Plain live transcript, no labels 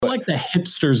like the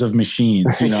hipsters of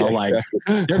machines, you know, like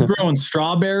they're growing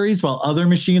strawberries while other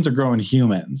machines are growing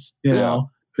humans, you know?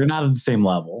 They're not at the same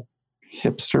level.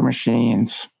 Hipster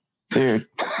machines. Dude,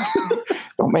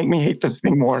 don't make me hate this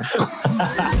thing more.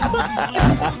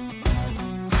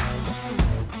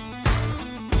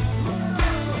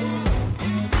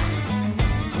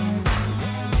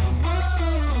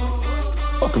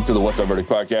 Welcome to the What's Our Verdict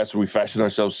podcast, where we fashion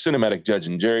ourselves cinematic judge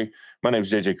and jury. My name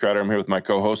is JJ Crowder. I'm here with my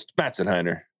co-host, Matt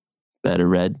Senheiner. Better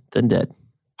red than dead.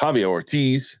 Javier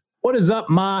Ortiz. What is up,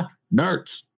 my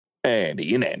nerds? And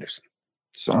Ian Anderson.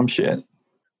 Some shit.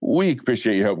 We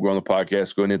appreciate your help growing the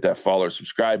podcast. Go and hit that follow or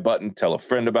subscribe button. Tell a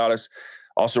friend about us.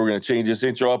 Also, we're going to change this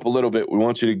intro up a little bit. We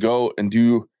want you to go and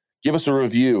give us a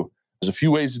review. There's a few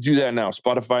ways to do that now.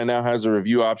 Spotify now has a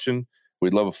review option.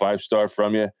 We'd love a 5-star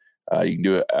from you. You can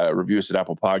do a review us at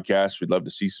Apple Podcasts. We'd love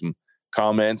to see some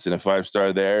comments and a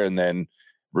 5-star there, and then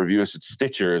review us at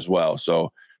Stitcher as well.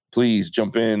 So please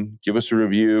jump in, give us a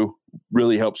review.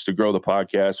 Really helps to grow the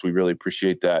podcast. We really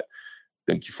appreciate that.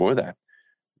 Thank you for that.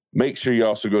 Make sure you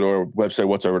also go to our website,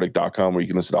 whatsourverdict.com, where you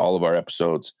can listen to all of our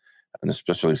episodes and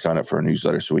especially sign up for our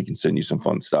newsletter so we can send you some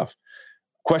fun stuff.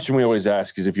 Question we always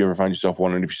ask is if you ever find yourself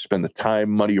wondering if you spend the time,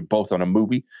 money, or both on a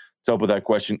movie. To help with that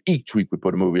question, each week we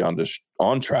put a movie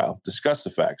on trial, discuss the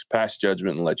facts, pass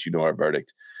judgment, and let you know our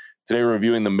verdict. Today we're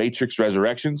reviewing The Matrix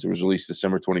Resurrections. It was released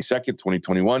December 22nd,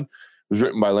 2021. It was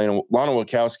written by Lana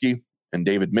Wachowski and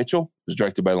David Mitchell. It was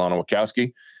directed by Lana Wachowski.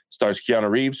 It stars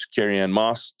Keanu Reeves, Carrie-Anne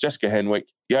Moss, Jessica Henwick,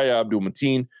 Yahya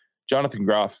Abdul-Mateen, Jonathan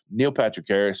Groff, Neil Patrick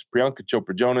Harris, Priyanka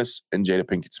Chopra Jonas, and Jada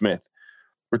Pinkett Smith.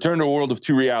 Return to a world of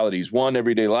two realities. One,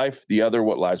 everyday life. The other,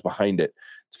 what lies behind it.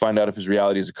 To find out if his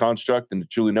reality is a construct and to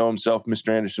truly know himself, Mr.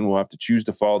 Anderson will have to choose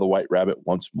to follow the White Rabbit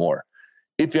once more.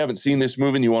 If you haven't seen this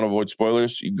movie and you want to avoid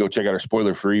spoilers, you can go check out our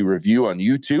spoiler-free review on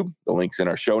YouTube. The link's in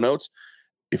our show notes.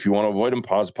 If you want to avoid them,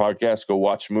 pause the podcast, go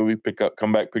watch the movie,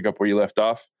 come back, pick up where you left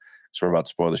off. So we're about to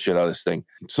spoil the shit out of this thing.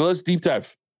 So let's deep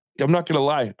dive. I'm not going to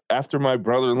lie. After my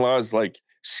brother-in-law's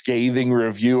scathing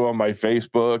review on my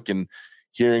Facebook and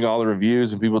hearing all the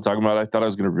reviews and people talking about it, I thought I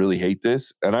was going to really hate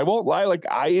this. And I won't lie,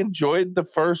 I enjoyed the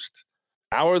first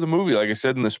hour of the movie. Like I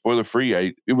said in the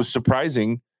spoiler-free, it was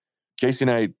surprising. Casey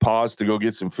and I paused to go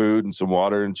get some food and some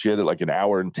water and shit at an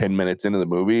hour and 10 minutes into the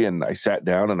movie. And I sat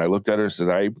down and I looked at her and said,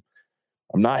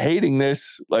 I'm not hating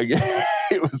this.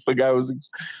 It was like I was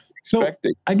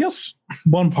expecting. So I guess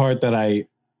one part that I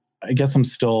guess I'm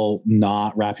still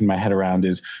not wrapping my head around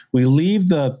is we leave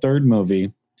the third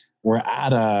movie. We're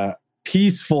at a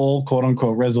peaceful, quote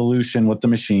unquote, resolution with the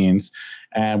machines.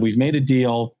 And we've made a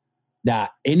deal that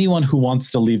anyone who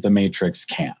wants to leave the Matrix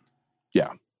can. Yeah.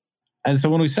 And so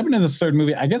when we step into this third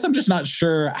movie, I guess I'm just not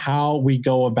sure how we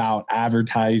go about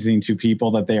advertising to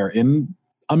people that they are in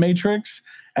a Matrix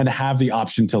and have the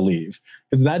option to leave.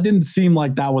 Because that didn't seem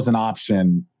like that was an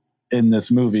option in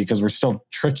this movie because we're still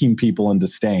tricking people into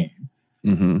staying.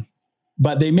 Mm-hmm.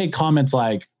 But they make comments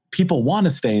like, people want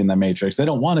to stay in the Matrix. They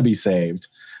don't want to be saved.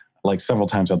 Several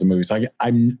times throughout the movie. So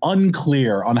I'm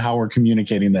unclear on how we're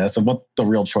communicating this and what the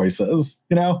real choice is,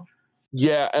 you know?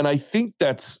 Yeah, and I think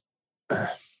that's...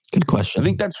 Good question. I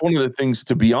think that's one of the things,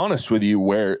 to be honest with you,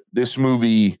 where this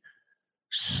movie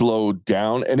slowed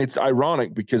down. And it's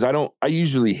ironic because I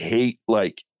usually hate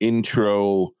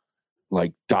intro,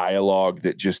 dialogue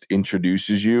that just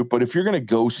introduces you. But if you're going to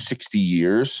go 60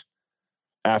 years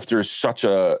after such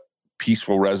a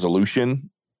peaceful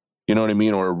resolution, you know what I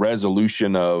mean? Or a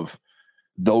resolution of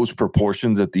those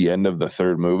proportions at the end of the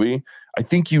third movie, I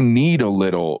think you need a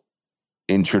little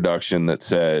introduction that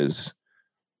says,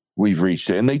 we've reached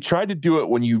it. And they tried to do it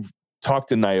when you talk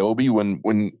to Niobe,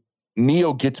 when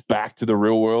Neo gets back to the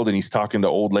real world and he's talking to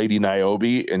old lady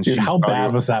Niobe. And dude, how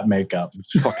bad was that makeup?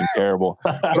 It's fucking terrible.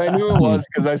 But I knew it was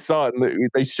because I saw it and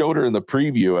they showed her in the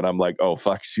preview and I'm like, oh,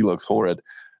 fuck, she looks horrid.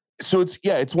 So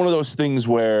it's one of those things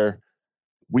where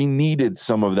we needed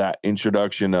some of that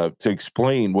introduction to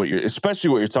explain especially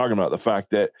what you're talking about, the fact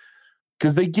that,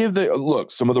 because they give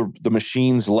some of the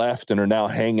machines left and are now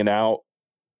hanging out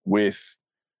with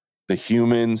the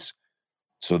humans.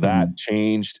 So that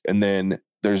changed. And then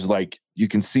there's you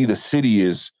can see the city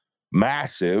is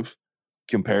massive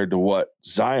compared to what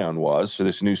Zion was. So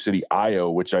this new city, Io,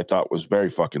 which I thought was very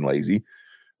fucking lazy.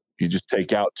 You just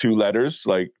take out 2 letters.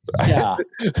 Yeah.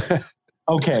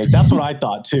 Okay, that's what I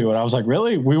thought too. And I was like,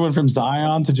 really? We went from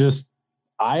Zion to just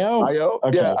Io? Io?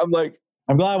 Okay. Yeah, I'm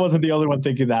glad I wasn't the only one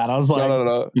thinking that. I was like...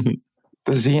 No.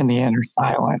 The Z and the N are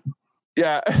silent.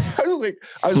 Yeah, I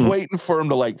was waiting for him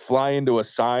to fly into a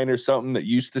sign or something that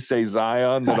used to say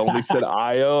Zion that only said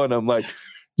Io, and I'm like,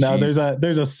 no,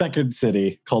 there's a second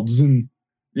city called Zin.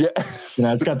 Yeah,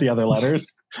 it's got the other letters.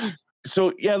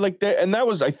 So yeah, like that, and that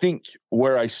was, I think,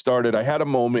 where I started. I had a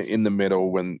moment in the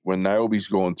middle when Niobe's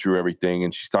going through everything,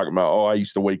 and she's talking about, oh, I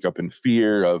used to wake up in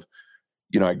fear of,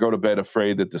 I go to bed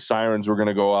afraid that the sirens were going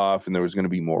to go off and there was going to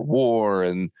be more war,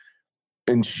 and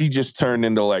she just turned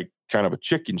into like kind of a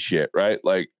chicken shit, right?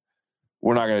 Like,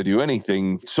 we're not going to do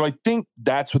anything. So I think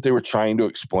that's what they were trying to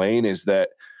explain, is that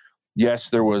yes,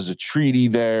 there was a treaty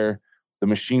there. The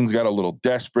machines got a little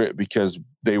desperate because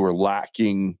they were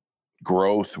lacking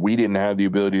growth. We didn't have the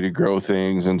ability to grow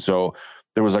things. And so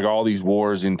there was like all these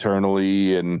wars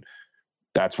internally, and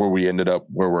that's where we ended up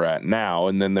where we're at now.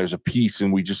 And then there's a peace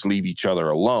and we just leave each other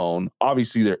alone.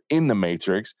 Obviously, they're in the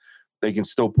Matrix. They can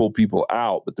still pull people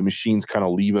out, but the machines kind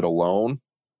of leave it alone,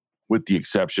 with the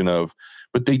exception of,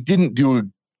 but they didn't do a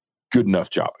good enough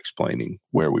job explaining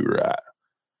where we were at.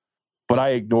 But I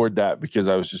ignored that because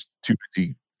I was just too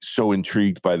busy, so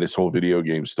intrigued by this whole video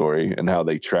game story and how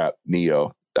they trapped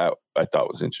Neo. That I thought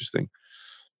was interesting.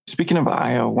 Speaking of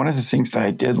IO, one of the things that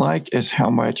I did like is how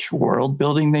much world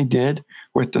building they did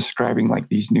with describing like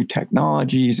these new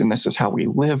technologies, and this is how we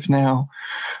live now.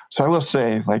 So I will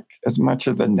say, like, as much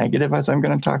of the negative as I'm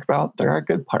going to talk about, there are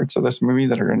good parts of this movie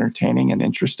that are entertaining and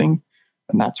interesting,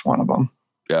 and that's one of them.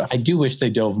 Yeah, I do wish they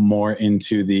dove more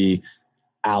into the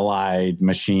allied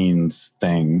machines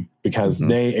thing, because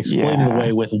they explain it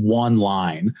away with one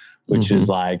line, which is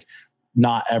like,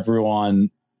 not everyone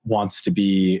wants to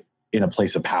be in a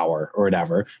place of power or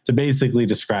whatever, to basically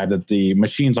describe that the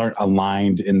machines aren't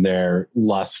aligned in their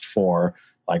lust for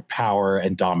like power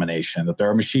and domination, that there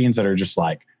are machines that are just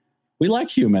like, we like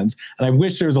humans. And I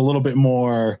wish there was a little bit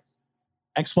more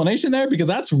explanation there, because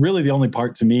that's really the only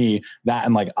part to me, that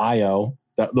and like IO,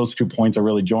 that those 2 points are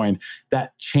really joined,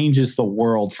 that changes the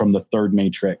world from the third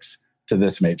Matrix to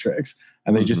this Matrix.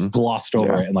 And they just glossed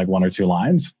over it in like 1 or 2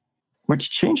 lines. Which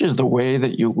changes the way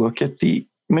that you look at the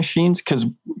machines, because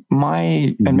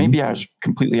and maybe I was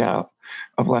completely out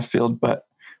of left field, but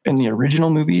in the original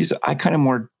movies, I kind of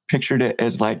more pictured it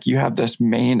as like, you have this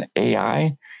main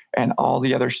AI and all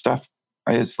the other stuff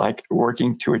is like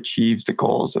working to achieve the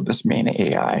goals of this main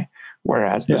AI.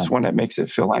 Whereas this one, it makes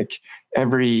it feel like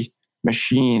every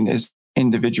machine is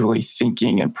individually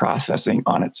thinking and processing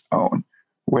on its own,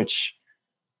 which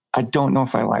I don't know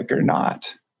if I like or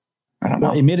not. I don't know.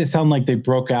 Well, it made it sound like they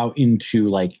broke out into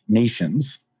like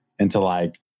nations, into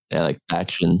like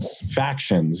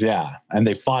factions, yeah, and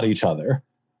they fought each other.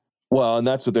 Well, and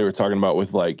that's what they were talking about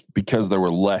with like, because there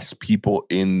were less people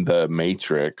in the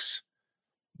Matrix,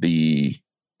 the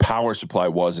power supply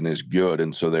wasn't as good,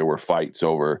 and so there were fights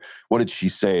over, what did she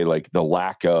say? Like, the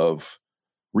lack of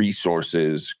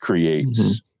resources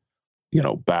creates,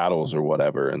 battles or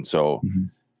whatever, and so.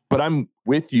 But I'm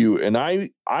with you, and I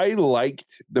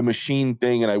liked the machine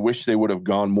thing, and I wish they would have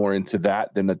gone more into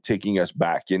that than taking us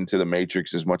back into the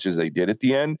Matrix as much as they did at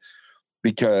the end,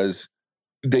 because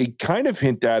they kind of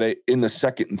hint at it in the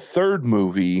second and third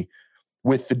movie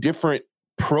with the different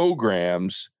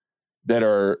programs that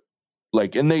are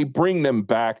like, and they bring them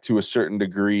back to a certain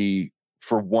degree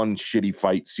for one shitty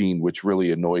fight scene, which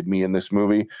really annoyed me in this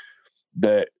movie,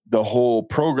 that the whole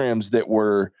programs that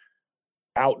were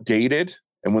outdated,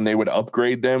 and when they would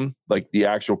upgrade them, like the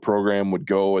actual program would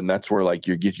go, and that's where like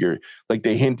you get your, like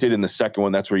they hinted in the second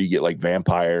one, that's where you get like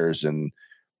vampires and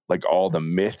like all the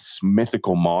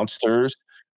mythical monsters.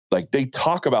 Like they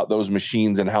talk about those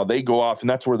machines and how they go off, and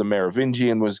that's where the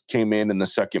Merovingian came in the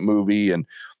second movie, and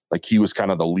like he was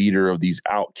kind of the leader of these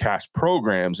outcast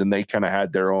programs, and they kind of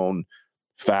had their own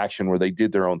faction where they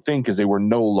did their own thing because they were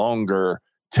no longer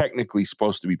technically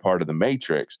supposed to be part of the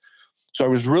Matrix. So I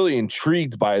was really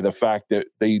intrigued by the fact that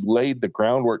they laid the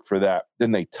groundwork for that.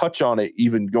 Then they touch on it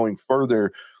even going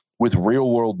further with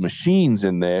real world machines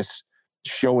in this,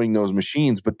 showing those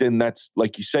machines. But then that's,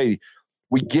 like you say,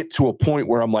 we get to a point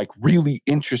where I'm like really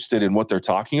interested in what they're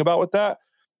talking about with that.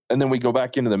 And then we go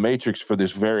back into the Matrix for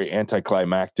this very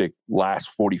anticlimactic last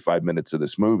 45 minutes of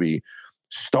this movie,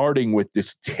 starting with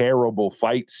this terrible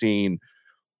fight scene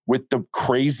with the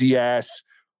crazy ass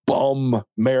bum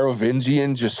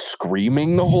Merovingian just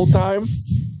screaming the whole time.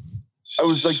 I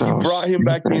was like, you brought him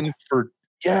back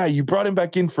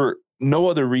in for no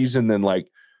other reason than like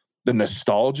the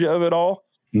nostalgia of it all.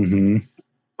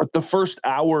 But the first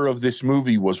hour of this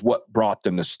movie was what brought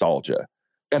the nostalgia.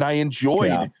 And I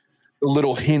enjoyed the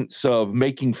little hints of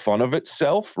making fun of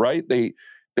itself, right? They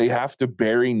have to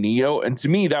bury Neo. And to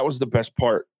me, that was the best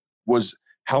part, was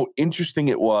how interesting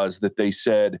it was that they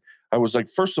said, I was like,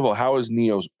 first of all, how is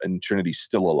Neo and Trinity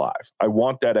still alive? I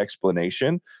want that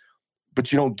explanation,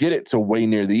 but you don't get it till way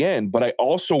near the end. But I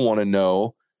also want to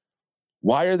know,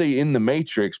 why are they in the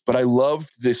Matrix? But I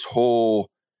loved this whole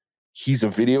he's a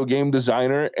video game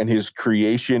designer and his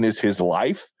creation is his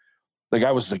life. Like,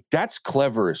 I was like, that's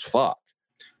clever as fuck.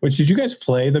 Which, did you guys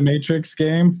play the Matrix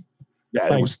game? Yeah,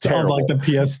 like, it was terrible. On, like, the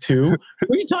PS2?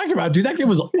 What are you talking about, dude? That game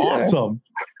was awesome.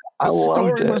 The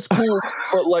story was cool,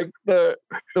 but like the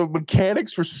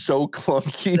mechanics were so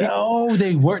clunky. No,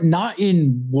 they weren't. Not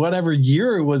in whatever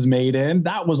year it was made in.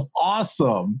 That was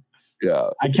awesome. Yeah.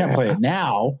 I can't play it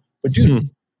now, but dude.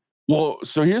 Well,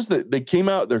 so here's they came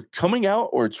out, they're coming out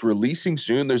or it's releasing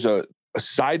soon. There's a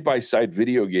side-by-side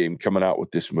video game coming out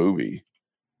with this movie.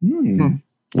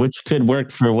 Which could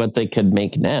work for what they could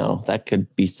make now. That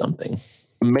could be something.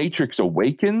 Matrix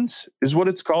Awakens is what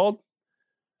it's called.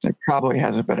 It probably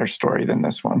has a better story than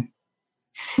this one.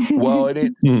 Well,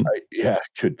 it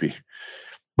could be.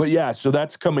 But yeah, so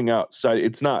that's coming out. So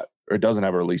it's not, or it doesn't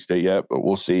have a release date yet, but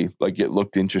we'll see. Like, it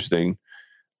looked interesting.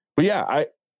 But yeah, I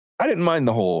didn't mind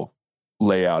the whole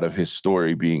layout of his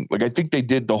story being, like, I think they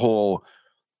did the whole,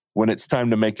 when it's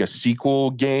time to make a sequel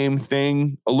game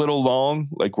thing a little long,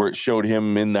 like where it showed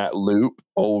him in that loop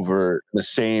over the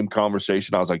same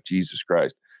conversation. I was like, Jesus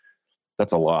Christ,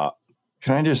 that's a lot.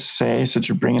 Can I just say, since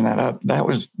you're bringing that up, that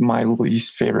was my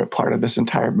least favorite part of this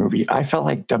entire movie. I felt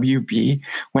like WB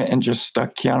went and just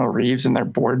stuck Keanu Reeves in their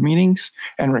board meetings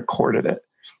and recorded it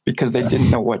because they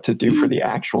didn't know what to do for the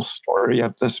actual story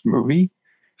of this movie.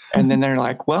 And then they're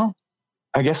like, well,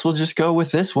 I guess we'll just go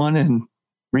with this one and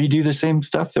redo the same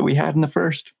stuff that we had in the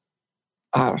first.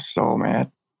 I was so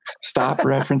mad. Stop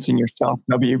referencing yourself,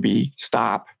 WB.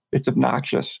 Stop. It's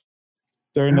obnoxious.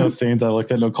 During those scenes, I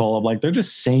looked at Nicole. I'm like, they're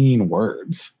just saying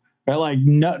words. Right? Like,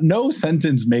 no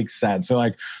sentence makes sense. They're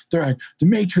like, the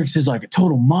Matrix is like a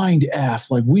total mind F.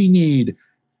 Like, we need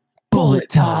bullet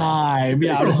time.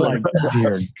 Yeah, I was like,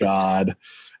 dear God.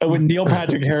 And when Neil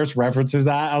Patrick Harris references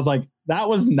that, I was like, that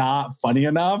was not funny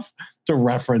enough to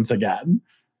reference again.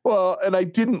 Well, and I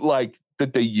didn't like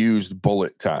that they used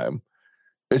bullet time,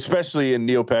 especially in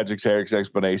Neil Patrick Harris'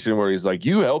 explanation where he's like,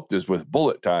 you helped us with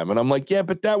bullet time. And I'm like, yeah,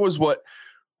 but that was what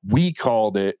we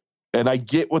called it. And I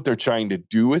get what they're trying to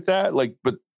do with that. Like,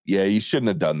 but yeah, you shouldn't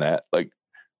have done that. Like,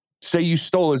 say you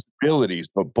stole his abilities,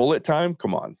 but bullet time?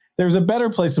 Come on. There's a better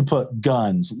place to put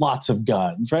guns, lots of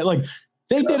guns, right? Like,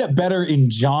 they did it better in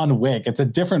John Wick. It's a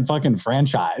different fucking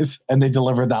franchise, and they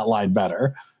delivered that line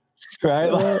better,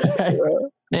 right?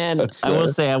 Man, I will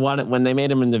say, I wanted, when they made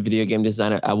him in the video game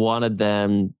designer, I wanted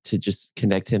them to just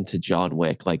connect him to John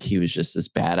Wick. Like, he was just this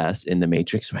badass in the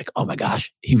Matrix. Like, oh my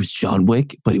gosh, he was John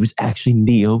Wick, but he was actually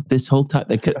Neo this whole time.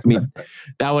 Like, I mean,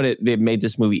 that would have made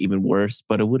this movie even worse,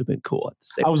 but it would have been cool at the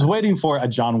same time. I was waiting for a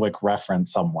John Wick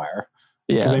reference somewhere.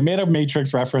 Yeah. They made a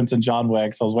Matrix reference in John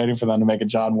Wick, so I was waiting for them to make a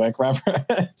John Wick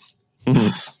reference.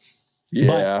 Yeah.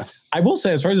 But I will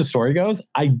say, as far as the story goes,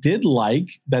 I did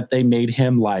like that they made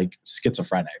him like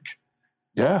schizophrenic.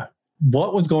 Yeah.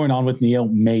 What was going on with Neo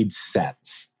made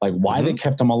sense. Like, why they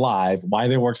kept him alive, why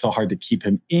they worked so hard to keep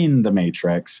him in the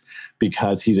Matrix,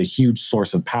 because he's a huge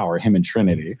source of power, him and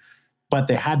Trinity. But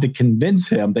they had to convince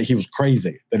him that he was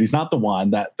crazy, that he's not the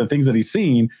one, that the things that he's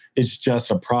seen is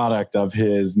just a product of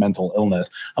his mental illness.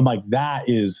 I'm like, that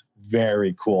is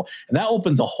very cool. And that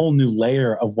opens a whole new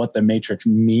layer of what the Matrix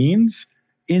means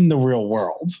in the real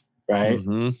world, right?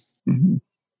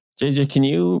 JJ, can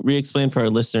you re-explain for our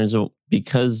listeners,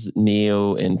 because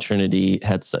Neo and Trinity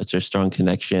had such a strong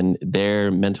connection,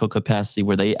 their mental capacity,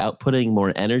 were they outputting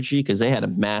more energy? Because they had a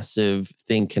massive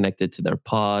thing connected to their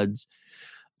pods.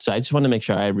 So I just want to make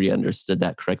sure I re-understood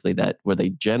that correctly, that were they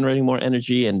generating more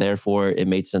energy and therefore it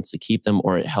made sense to keep them,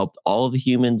 or it helped all of the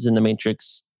humans in the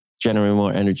Matrix generate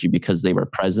more energy because they were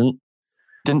present?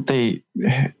 Didn't they,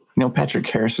 Neil Patrick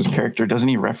Harris's character, doesn't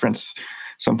he reference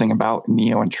something about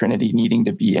Neo and Trinity needing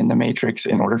to be in the Matrix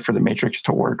in order for the Matrix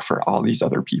to work for all these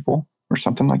other people or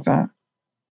something like that?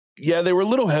 Yeah, they were a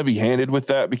little heavy-handed with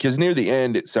that because near the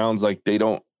end, it sounds like they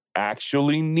don't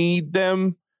actually need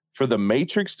them for the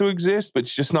Matrix to exist, but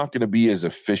it's just not going to be as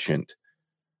efficient.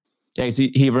 Yeah,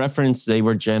 he referenced they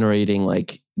were generating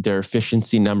like their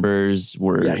efficiency numbers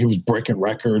were... Yeah, he was breaking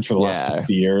records for the last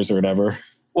 60 years or whatever.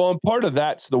 Well, and part of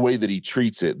that's the way that he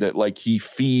treats it, that like he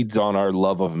feeds on our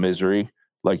love of misery,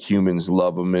 like humans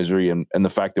love of misery and the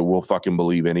fact that we'll fucking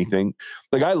believe anything.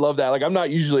 Like, I love that. Like, I'm not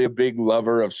usually a big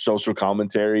lover of social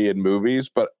commentary in movies,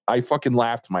 but I fucking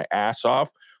laughed my ass off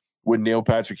when Neil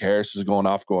Patrick Harris is going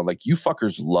like, you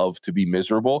fuckers love to be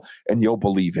miserable and you'll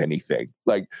believe anything.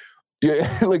 Like,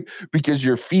 yeah, like, because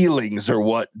your feelings are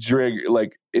what trigger,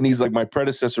 like, and he's like, my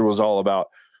predecessor was all about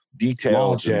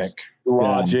details,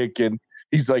 logic. And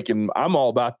he's like, and I'm all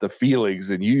about the feelings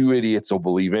and you idiots will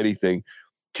believe anything.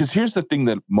 Because here's the thing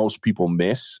that most people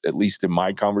miss, at least in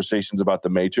my conversations about the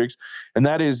Matrix, and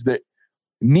that is that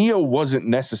Neo wasn't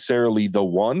necessarily the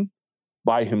one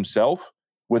by himself.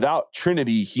 Without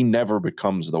Trinity, he never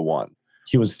becomes the one.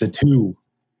 He was the two.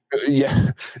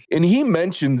 Yeah. And he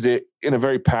mentions it in a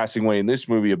very passing way in this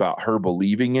movie about her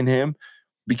believing in him,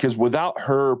 because without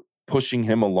her pushing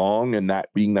him along and that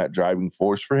being that driving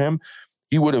force for him,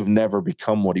 he would have never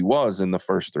become what he was in the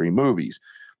first 3 movies.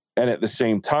 And at the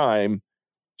same time,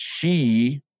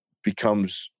 she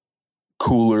becomes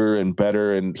cooler and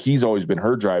better, and he's always been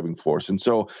her driving force. And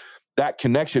so that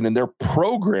connection, and they're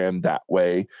programmed that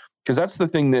way, because that's the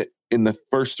thing that in the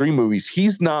first 3 movies,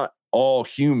 he's not all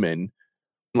human.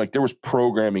 Like there was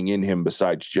programming in him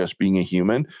besides just being a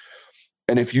human.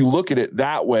 And if you look at it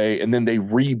that way, and then they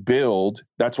rebuild,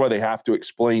 that's why they have to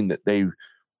explain that they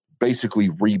basically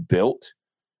rebuilt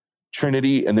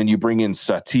Trinity. And then you bring in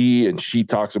Sati, and she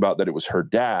talks about that it was her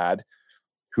dad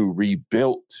who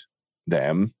rebuilt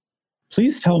them.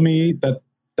 Please tell me that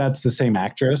that's the same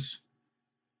actress.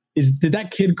 Did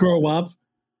that kid grow up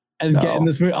and get in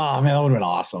this movie? Oh man, that would have been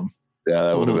awesome. Yeah,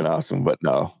 that would have been awesome, but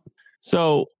no.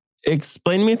 So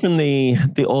explain to me from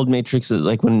the old Matrix,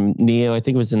 like when Neo, I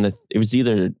think was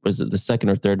the second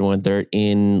or third one, they're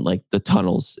in like the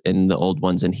tunnels in the old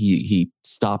ones, and he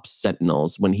stops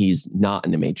Sentinels when he's not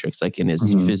in the Matrix, like in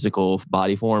his physical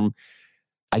body form.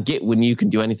 I get when you can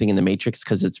do anything in the Matrix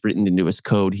because it's written into his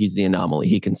code. He's the anomaly.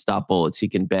 He can stop bullets. He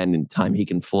can bend in time. He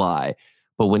can fly.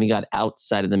 But when he got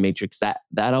outside of the Matrix,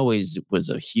 that always was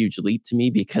a huge leap to me,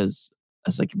 because I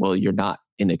was like, well, you're not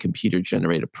in a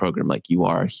computer-generated program. Like, you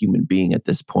are a human being at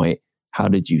this point. How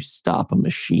did you stop a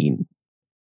machine?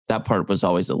 That part was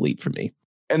always a leap for me.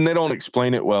 And they don't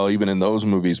explain it well, even in those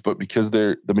movies, but because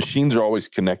the machines are always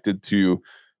connected to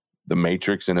the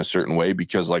Matrix in a certain way,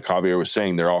 because like Javier was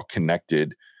saying, they're all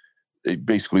connected.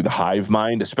 Basically the hive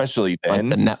mind, especially then. Like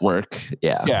the network.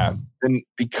 Yeah. Yeah. And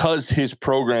because his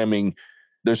programming,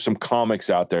 there's some comics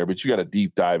out there, but you got to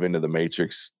deep dive into the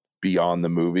Matrix beyond the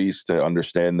movies to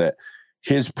understand that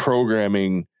his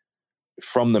programming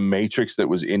from the Matrix that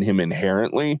was in him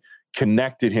inherently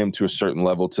connected him to a certain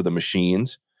level to the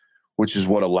machines, which is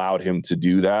what allowed him to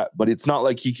do that. But it's not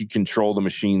like he could control the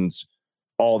machines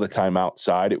all the time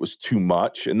outside. It was too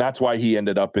much. And that's why he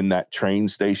ended up in that train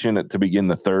station to begin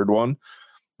the third one,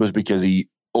 was because he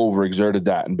overexerted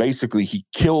that. And basically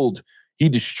he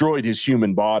destroyed his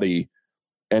human body.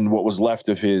 And what was left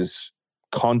of his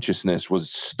consciousness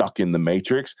was stuck in the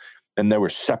Matrix, and they were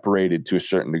separated to a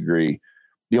certain degree.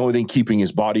 The only thing keeping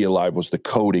his body alive was the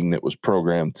coding that was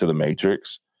programmed to the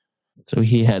Matrix. So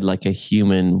he had like a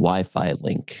human Wi-Fi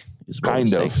link.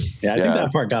 Kind of. Yeah, I think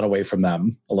that part got away from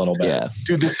them a little bit. Yeah.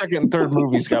 Dude, the second and third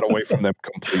movies got away from them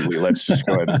completely. Let's just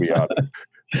go ahead and be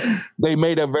honest. They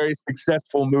made a very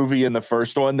successful movie in the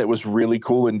first one that was really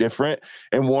cool and different.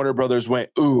 And Warner Brothers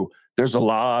went, ooh, there's a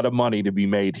lot of money to be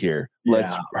made here.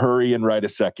 Let's hurry and write a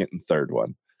second and third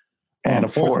one. And a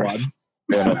fourth one.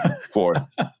 And a fourth.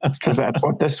 Because that's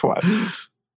what this was.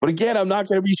 But again, I'm not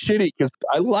going to be shitty because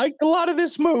I liked a lot of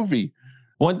this movie.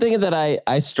 One thing that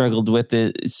I struggled with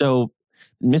is, so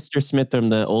Mr. Smith from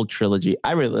the old trilogy,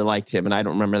 I really liked him, and I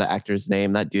don't remember the actor's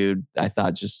name. That dude, I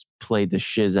thought, just played the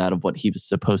shiz out of what he was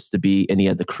supposed to be, and he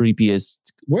had the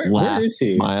creepiest laugh,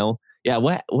 smile. Yeah,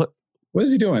 what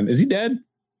is he doing? Is he dead?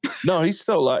 No, he's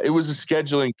still alive. It was a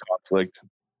scheduling conflict.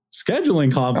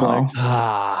 Scheduling conflict.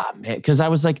 Man, because I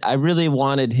was like, I really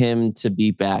wanted him to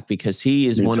be back, because he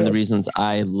is one of the reasons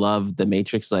I love The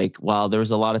Matrix. Like, while there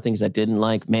was a lot of things I didn't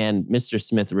like, man, Mr.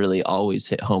 Smith really always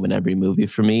hit home in every movie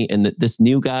for me. And this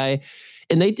new guy,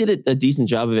 and they did a decent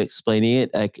job of explaining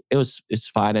it. Like, it's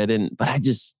fine. But I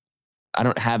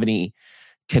don't have any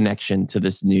connection to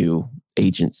this new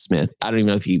Agent Smith. I don't even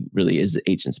know if he really is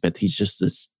Agent Smith. He's just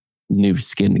this new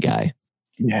skinned guy.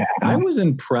 Yeah, I was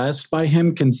impressed by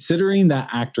him considering that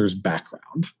actor's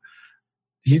background.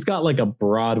 He's got like a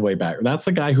Broadway background. That's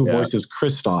the guy who voices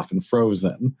Kristoff in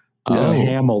Frozen. He's in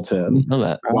Hamilton. I know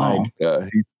that. Like,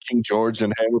 he's King George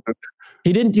in Hamilton.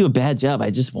 He didn't do a bad job. I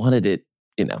just wanted it,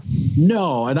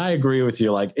 No, and I agree with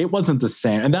you. Like, it wasn't the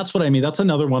same. And that's what I mean. That's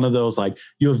another one of those, like,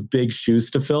 you have big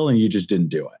shoes to fill and you just didn't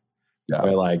do it. Yeah.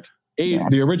 Where, like,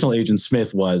 the original Agent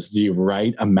Smith was the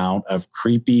right amount of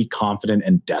creepy, confident,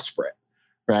 and desperate.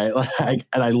 Right. Like,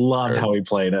 and I loved how he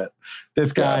played it.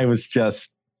 This guy was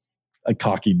just a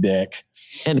cocky dick.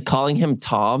 And calling him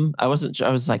Tom, I wasn't sure.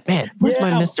 I was like, man, where's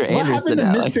my Mr. Anderson? What happened to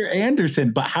Mr.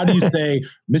 Anderson? But how do you say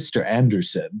Mr.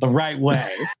 Anderson the right way?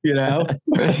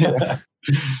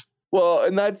 Well,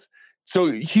 and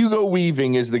so Hugo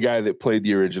Weaving is the guy that played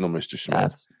the original Mr.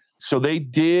 Smith. So they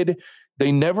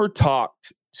never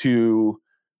talked to,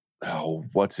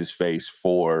 what's his face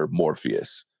for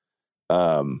Morpheus.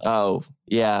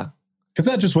 Because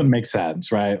Because that just wouldn't make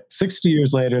sense, right? 60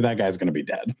 years later, that guy's going to be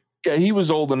dead. Yeah, he was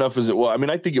old enough as it was. I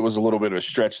mean, I think it was a little bit of a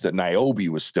stretch that Niobe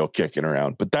was still kicking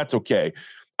around, but that's okay.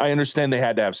 I understand they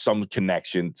had to have some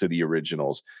connection to the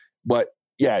originals. But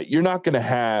yeah, you're not going to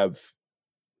have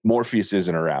Morpheus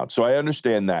isn't around. So I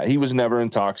understand that. He was never in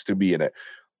talks to be in it.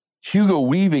 Hugo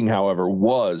Weaving, however,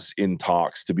 was in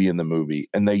talks to be in the movie,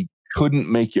 and they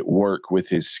couldn't make it work with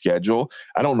his schedule.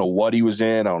 I don't know what he was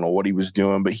in. I don't know what he was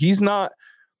doing, but he's done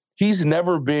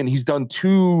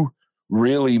 2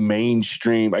 really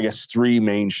mainstream, I guess 3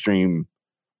 mainstream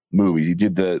movies. He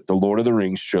did the Lord of the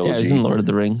Rings trilogy. Yeah, he's in Lord of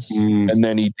the Rings. And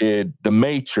then he did the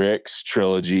Matrix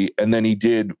trilogy. And then he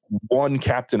did 1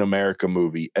 Captain America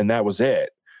movie. And that was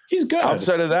it. He's good.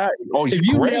 Outside of that, he's if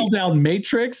you great. nail down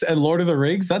Matrix and Lord of the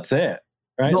Rings, that's it.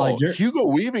 Right? No, Hugo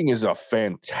Weaving is a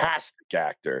fantastic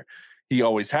actor. He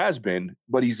always has been,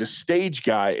 but he's a stage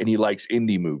guy and he likes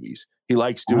indie movies. He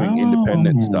likes doing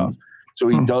independent stuff. So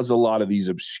he does a lot of these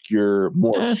obscure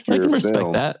I can respect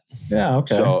films. that. Yeah,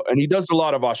 okay. So, and he does a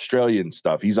lot of Australian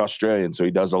stuff. He's Australian, so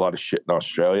he does a lot of shit in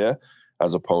Australia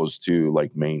as opposed to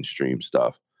like mainstream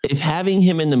stuff. If having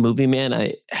him in the movie,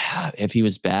 man, if he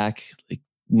was back, like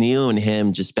Neo and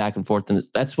him just back and forth, and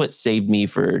that's what saved me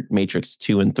for Matrix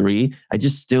 2 and 3. I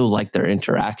just still like their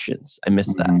interactions. I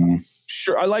miss that.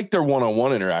 Sure, I like their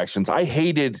one-on-one interactions. I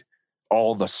hated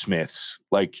all the Smiths.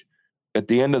 Like at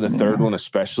the end of the third one,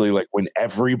 especially like when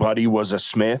everybody was a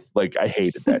Smith, like I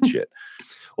hated that shit.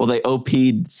 Well, they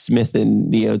OP'd Smith and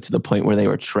Neo to the point where they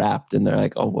were trapped, and they're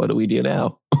like, "Oh, what do we do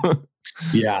now?"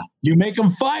 Yeah, you make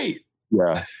them fight.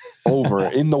 Yeah, over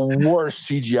in the worst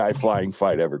CGI flying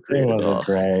fight ever created. It wasn't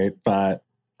great, but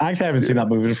I actually haven't seen that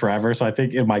movie in forever. So I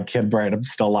think in my kid brain, I'm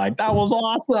still like, that was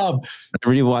awesome. I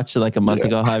rewatched it like a month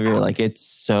ago, Javier. Like it's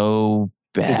so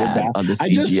bad on the CGI. I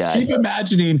just keep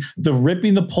imagining the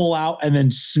ripping the pull out and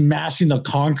then smashing the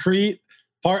concrete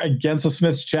part against the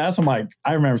Smith's chest. I'm like,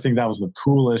 I remember thinking that was the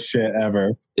coolest shit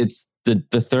ever. It's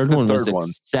the third one was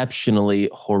exceptionally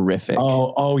horrific.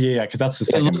 Oh yeah, because that's the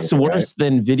second. It looks worse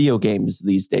than video games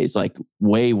these days, like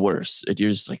way worse.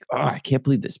 You're just like, oh, I can't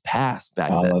believe this passed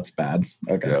back then. That's bad.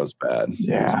 Okay, that was bad.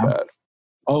 Yeah. That was bad.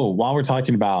 Oh, while we're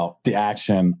talking about the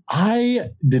action,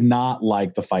 I did not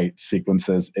like the fight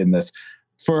sequences in this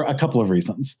for a couple of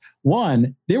reasons.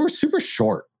 One, they were super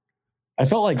short. I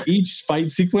felt like each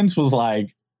fight sequence was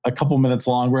like a couple minutes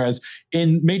long, whereas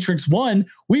in Matrix 1,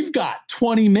 we've got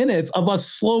 20 minutes of us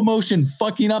slow motion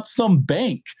fucking up some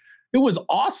bank. It was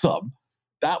awesome.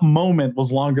 That moment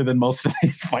was longer than most of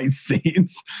these fight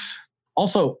scenes.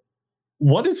 Also,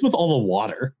 what is with all the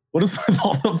water? What is with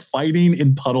all the fighting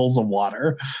in puddles of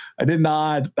water?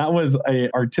 That was an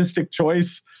artistic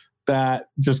choice that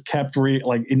just kept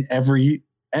like in every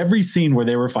scene where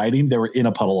they were fighting, they were in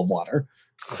a puddle of water.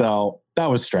 So that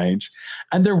was strange.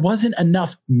 And there wasn't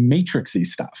enough Matrix-y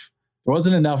stuff. There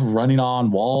wasn't enough running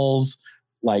on walls,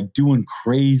 like doing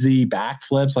crazy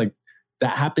backflips. Like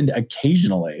that happened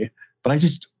occasionally. But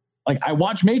I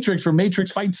watch Matrix for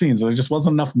Matrix fight scenes. And there just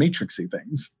wasn't enough Matrix-y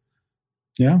things.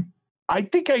 Yeah. I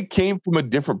think I came from a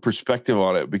different perspective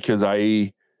on it because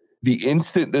the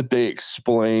instant that they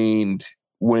explained,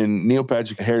 when Neil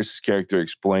Patrick Harris's character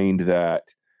explained that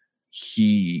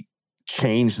he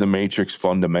changed the Matrix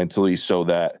fundamentally so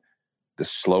that the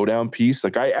slowdown piece,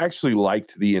 like I actually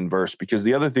liked the inverse, because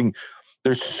the other thing,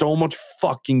 there's so much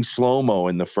fucking slow-mo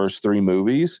in the first 3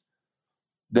 movies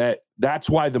that's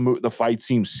why the fight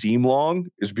scenes seem long,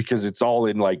 is because it's all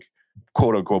in like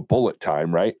quote unquote bullet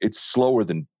time, right? It's slower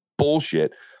than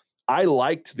bullshit. I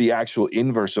liked the actual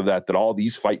inverse of that all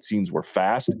these fight scenes were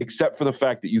fast, except for the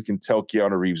fact that you can tell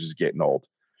Keanu Reeves is getting old.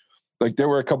 Like there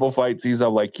were a couple of fight scenes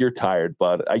I'm like, you're tired,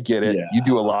 bud. I get it. Yeah. You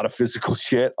do a lot of physical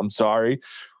shit. I'm sorry.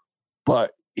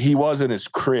 But he wasn't as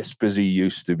crisp as he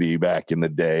used to be back in the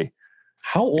day.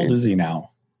 How old is he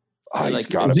now? He's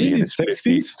got to be in his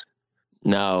 60s.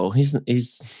 No,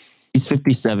 he's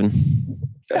 57.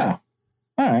 Yeah.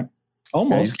 All right.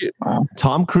 Almost. Wow.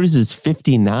 Tom Cruise is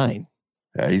 59.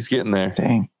 Yeah, he's getting there.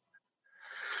 Dang.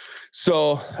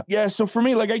 So for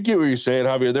me, like I get what you're saying,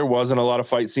 Javier. There wasn't a lot of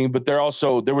fight scene, but there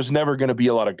was never going to be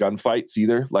a lot of gunfights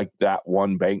either, like that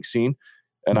one bank scene.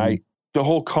 And the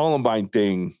whole Columbine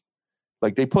thing,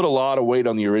 like they put a lot of weight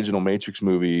on the original Matrix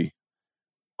movie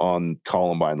on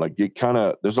Columbine. Like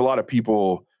there's a lot of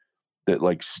people that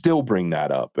like still bring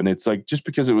that up. And it's like, just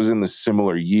because it was in the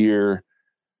similar year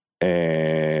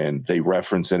and they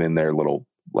reference it in their little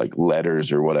like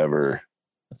letters or whatever.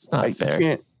 That's not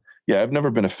fair. Yeah, I've never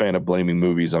been a fan of blaming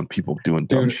movies on people doing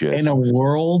dumb shit. In a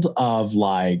world of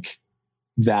like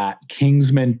that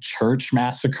Kingsman Church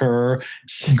Massacre,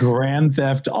 Grand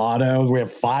Theft Auto. We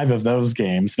have 5 of those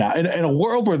games now. In a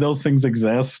world where those things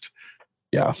exist,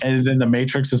 Yeah. and then the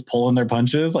Matrix is pulling their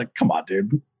punches, like, come on,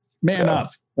 dude. Man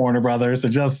up, Warner Brothers,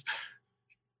 and just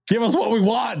give us what we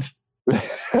want.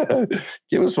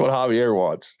 Give us what Javier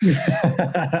wants.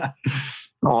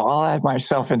 I'll add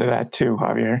myself into that too,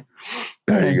 Javier.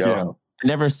 There you go. I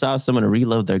never saw someone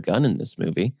reload their gun in this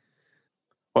movie.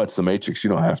 Well, it's the Matrix. You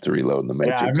don't have to reload in the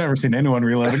Matrix. Yeah, I've never seen anyone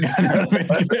reload a gun in the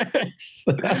Matrix.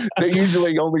 They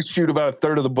usually only shoot about a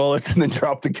third of the bullets and then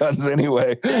drop the guns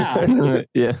anyway. Yeah.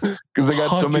 Yeah. Because they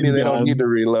got so many they don't need to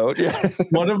reload. Yeah.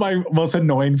 One of my most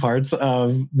annoying parts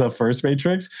of the first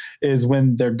Matrix is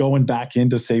when they're going back in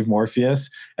to save Morpheus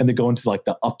and they go into like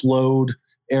the upload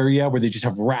area where they just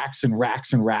have racks and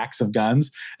racks and racks of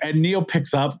guns. And Neo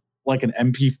picks up like an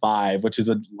MP5, which is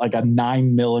like a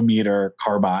 9mm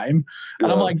carbine.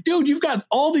 And I'm like, dude, you've got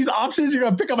all these options. You're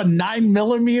going to pick up a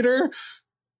 9mm?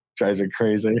 Drives me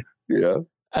crazy. Yeah.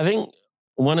 I think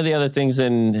one of the other things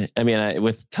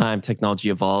with time, technology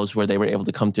evolves where they were able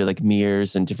to come through like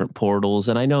mirrors and different portals.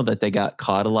 And I know that they got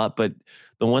caught a lot, but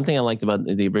the one thing I liked about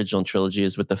the original trilogy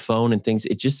is with the phone and things,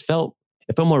 it felt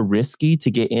more risky to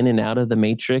get in and out of the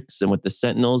Matrix and with the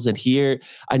Sentinels. And here,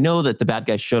 I know that the bad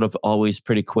guys showed up always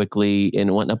pretty quickly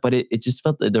and whatnot, but it just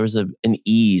felt that there was an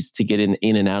ease to get in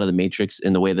and out of the Matrix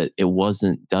in the way that it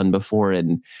wasn't done before.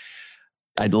 And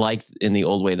I liked in the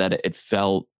old way that it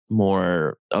felt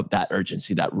more of that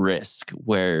urgency, that risk,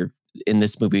 where in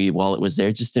this movie, while it was there,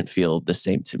 it just didn't feel the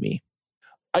same to me.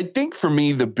 I think for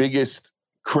me, the biggest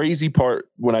crazy part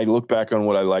when I look back on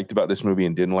what I liked about this movie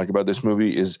and didn't like about this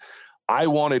movie is I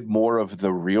wanted more of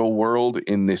the real world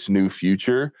in this new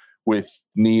future with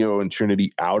Neo and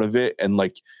Trinity out of it. And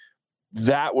like,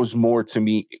 that was more to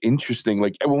me interesting.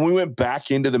 Like when we went back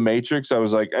into the Matrix, I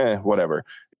was like, whatever.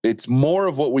 It's more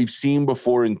of what we've seen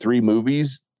before in 3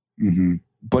 movies,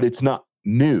 but it's not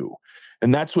new.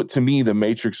 And that's what, to me, the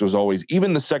Matrix was always,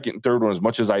 even the second and third one, as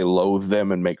much as I loathe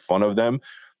them and make fun of them,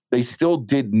 they still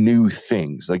did new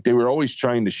things. Like they were always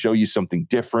trying to show you something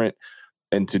different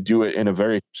and to do it in a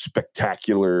very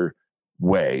spectacular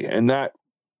way. And that,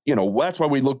 that's why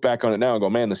we look back on it now and go,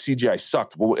 man, the CGI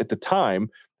sucked. Well, at the time,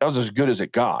 that was as good as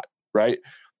it got, right?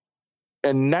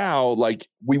 And now, like,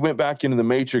 we went back into the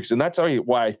Matrix, and that's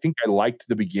why I think I liked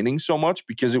the beginning so much,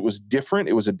 because it was different.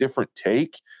 It was a different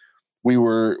take. We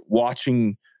were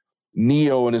watching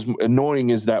Neo, and as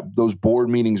annoying as those board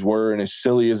meetings were, and as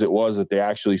silly as it was that they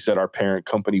actually said our parent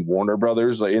company, Warner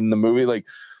Brothers, in the movie, like,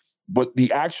 but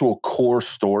the actual core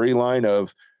storyline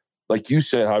of, like you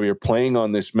said, Javier, playing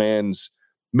on this man's,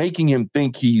 making him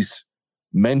think he's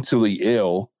mentally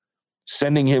ill,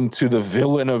 sending him to the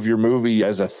villain of your movie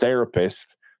as a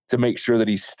therapist to make sure that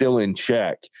he's still in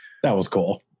check. That was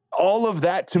cool. All of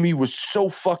that to me was so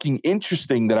fucking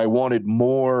interesting that I wanted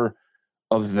more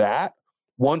of that.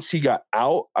 Once he got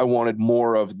out, I wanted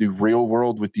more of the real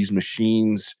world with these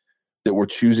machines that were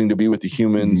choosing to be with the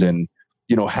humans and,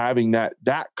 having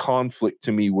that conflict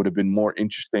to me would have been more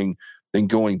interesting than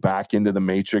going back into the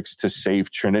Matrix to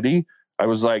save Trinity. I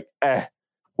was like,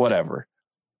 whatever.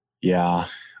 Yeah.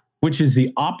 Which is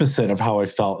the opposite of how I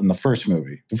felt in the first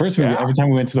movie. The first movie, every time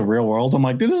we went to the real world, I'm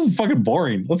like, dude, this is fucking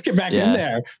boring. Let's get back in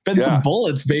there. Bend some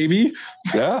bullets, baby.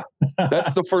 Yeah.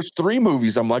 That's the first 3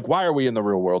 movies. I'm like, why are we in the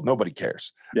real world? Nobody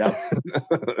cares. Yeah.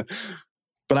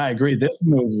 But I agree. This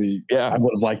movie, I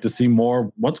would have liked to see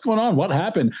more. What's going on? What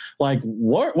happened? Like,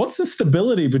 what's the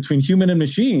stability between human and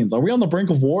machines? Are we on the brink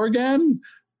of war again?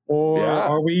 Or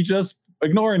are we just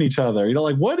ignoring each other?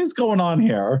 Like, what is going on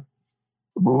here?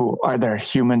 Ooh, are there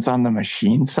humans on the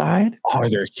machine side? Are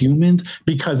there humans?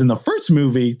 Because in the first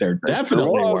movie, there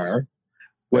definitely were.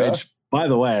 Which, by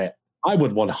the way, I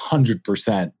would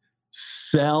 100%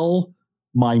 sell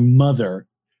my mother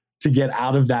to get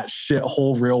out of that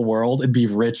shithole real world and be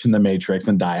rich in the Matrix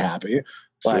and die happy.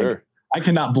 Like, I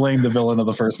cannot blame the villain of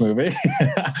the first movie.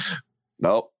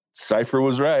 Nope. Cypher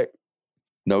was right.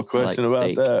 No question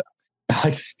about that. I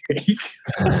like steak.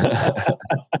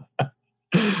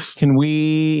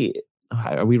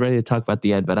 Are we ready to talk about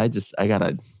the end? But I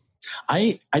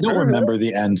don't remember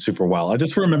the end super well. I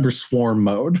just remember swarm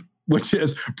mode, which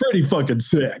is pretty fucking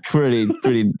sick. Pretty.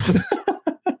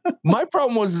 My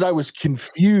problem was I was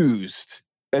confused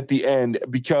at the end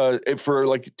because for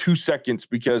like 2 seconds,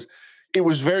 because it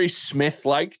was very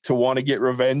Smith-like to want to get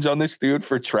revenge on this dude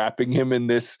for trapping him in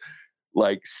this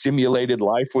like simulated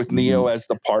life with Neo as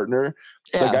the partner.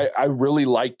 Yeah. Like I really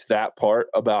liked that part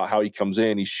about how he comes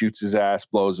in, he shoots his ass,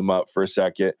 blows him up for a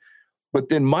second. But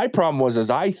then my problem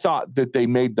was I thought that they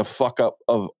made the fuck up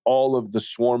of all of the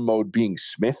swarm mode being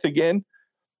Smith again.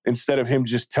 instead of him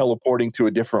just teleporting to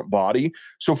a different body.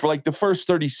 So for like the first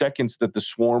 30 seconds that the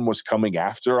swarm was coming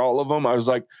after all of them, I was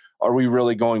like, are we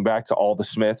really going back to all the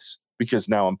Smiths? Because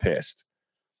now I'm pissed.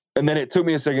 And then it took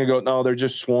me a second to go, no, they're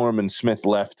just Swarm, and Smith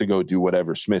left to go do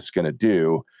whatever Smith's going to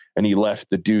do. And he left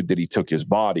the dude that he took his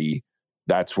body.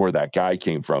 That's where that guy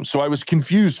came from. So I was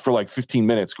confused for like 15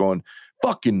 minutes going,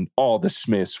 fucking all the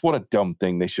Smiths. What a dumb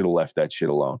thing. They should have left that shit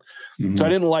alone. Mm-hmm. So I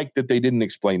didn't like that they didn't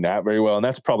explain that very well. And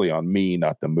that's probably on me,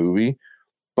 not the movie.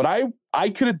 But I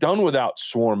could have done without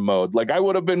Swarm mode. Like I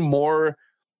would have been more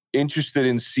interested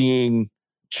in seeing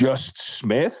just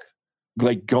Smith,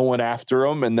 like going after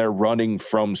him, and they're running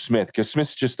from Smith because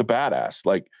Smith's just a badass.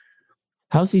 Like,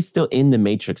 how's he still in the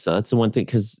Matrix? So that's the one thing,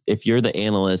 because if you're the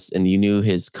analyst and you knew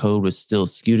his code was still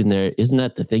skewed in there, isn't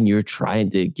that the thing you're trying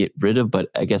to get rid of? But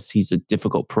I guess he's a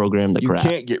difficult program to crack. You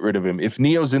can't get rid of him. If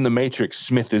Neo's in the Matrix,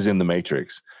 Smith is in the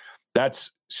Matrix.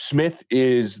 Smith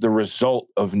is the result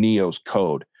of Neo's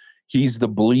code. He's the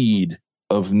bleed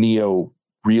of Neo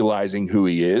realizing who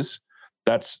he is.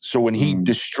 So when he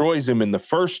destroys him in the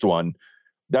first one,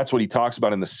 that's what he talks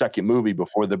about in the second movie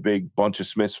before the big bunch of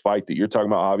Smiths fight that you're talking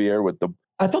about, Javier, with the...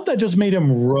 I thought that just made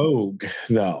him rogue,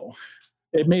 though.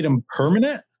 It made him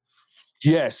permanent?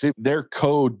 Yes, their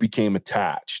code became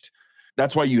attached.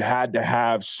 That's why you had to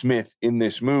have Smith in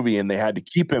this movie, and they had to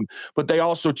keep him. But they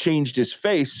also changed his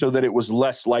face so that it was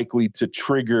less likely to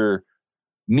trigger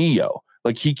Neo.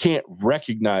 Like, he can't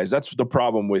recognize... That's the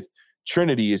problem with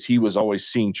Trinity, is he was always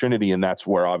seeing Trinity, and that's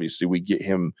where obviously we get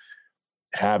him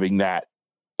having that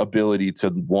ability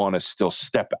to want to still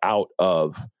step out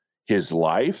of his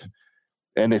life.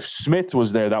 And if Smith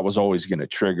was there, that was always going to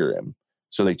trigger him.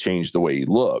 So they changed the way he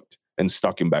looked and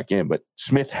stuck him back in. But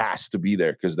Smith has to be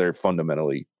there because they're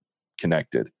fundamentally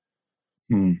connected.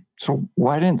 So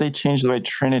why didn't they change the way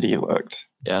Trinity looked?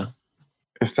 Yeah.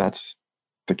 If that's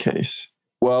the case.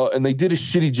 Well, and they did a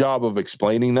shitty job of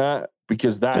explaining that,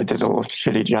 because they did a little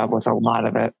shitty job with a lot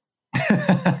of it.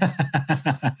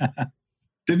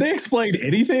 Did they explain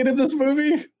anything in this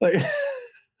movie? Like,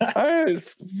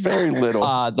 it's very little.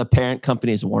 The parent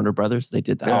company is Warner Brothers. They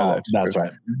did that. Yeah, that's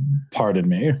right. Pardon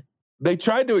me. They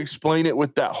tried to explain it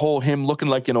with that whole him looking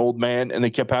like an old man, and they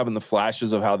kept having the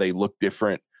flashes of how they look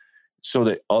different so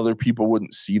that other people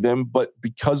wouldn't see them. But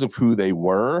because of who they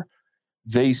were,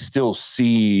 they still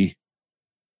see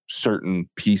certain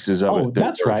pieces of it. Oh,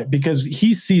 that's right. Because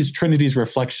he sees Trinity's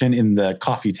reflection in the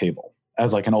coffee table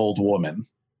as like an old woman.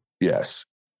 Yes.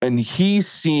 And he's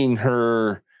seeing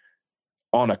her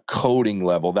on a coding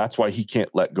level. That's why he can't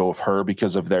let go of her,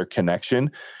 because of their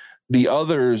connection. The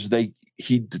others,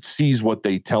 he sees what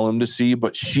they tell him to see,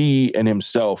 but she and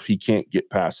himself, he can't get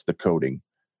past the coding.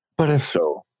 But if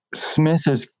Smith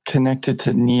is connected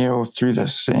to Neo through the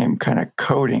same kind of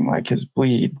coding, like his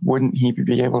bleed, wouldn't he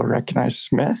be able to recognize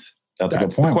Smith? That's a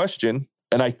good point. The question.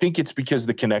 And I think it's because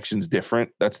the connection's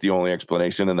different. That's the only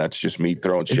explanation, and that's just me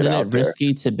throwing shit out there. Isn't it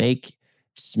risky to make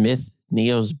Smith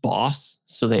Neo's boss,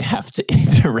 so they have to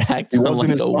interact? He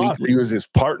wasn't his boss. He was his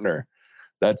partner.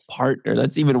 That's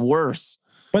even worse.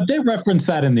 But they reference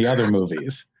that in the other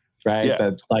movies, right? Yeah.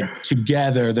 That like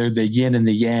together they're the yin and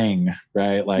the yang,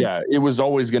 right? Like, yeah, it was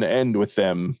always going to end with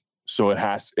them. So it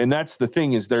has, and that's the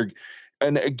thing is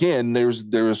and again, there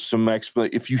was some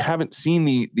if you haven't seen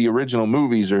the original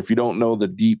movies, or if you don't know the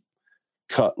deep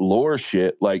cut lore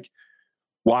shit, like,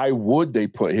 why would they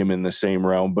put him in the same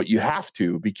realm? But you have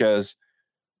to, because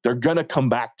they're going to come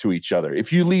back to each other.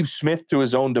 If you leave Smith to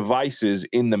his own devices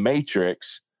in the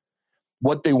Matrix,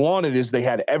 what they wanted is they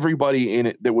had everybody in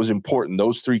it that was important.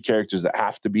 Those three characters that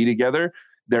have to be together,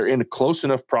 they're in a close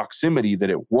enough proximity that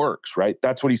it works, right?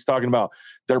 That's what he's talking about.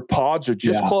 Their pods are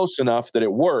just close enough that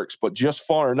it works, but just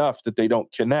far enough that they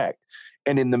don't connect.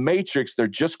 And in the Matrix, they're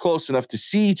just close enough to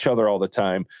see each other all the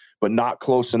time, but not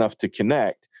close enough to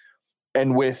connect.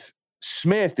 And with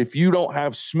Smith, if you don't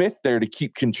have Smith there to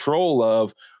keep control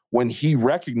of when he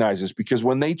recognizes, because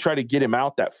when they try to get him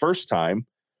out that first time,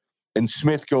 and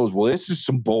Smith goes, well, this is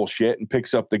some bullshit, and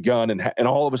picks up the gun, and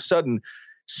all of a sudden,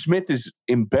 Smith is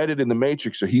embedded in the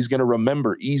Matrix, so he's going to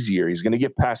remember easier. He's going to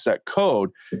get past that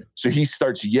code. So he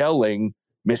starts yelling,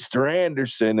 Mr.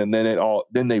 Anderson, and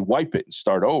then they wipe it and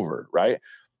start over, right?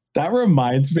 That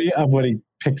reminds me of when he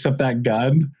picks up that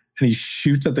gun and he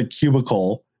shoots at the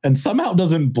cubicle and somehow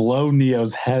doesn't blow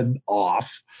Neo's head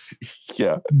off.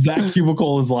 Yeah. That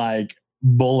cubicle is like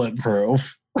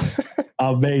bulletproof.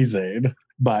 Amazing.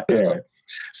 But anyway,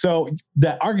 so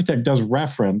the architect does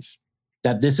reference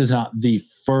that this is not the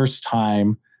first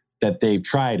time that they've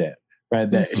tried it, right?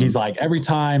 That he's like, every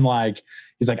time, like,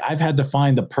 he's like, I've had to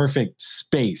find the perfect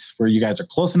space where you guys are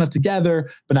close enough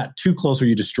together, but not too close where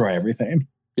you destroy everything.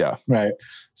 Yeah. Right.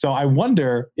 So I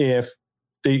wonder if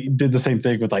they did the same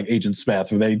thing with like Agent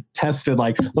Smith, where they tested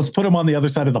like, let's put him on the other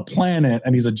side of the planet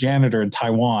and he's a janitor in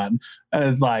Taiwan. And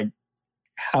it's like,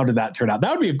 how did that turn out?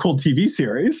 That would be a cool TV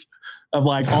series of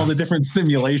like all the different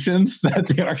simulations that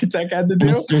the architect had to do.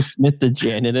 Mr. Smith, the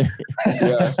janitor.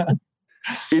 Yeah.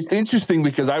 It's interesting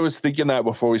because I was thinking that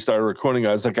before we started recording.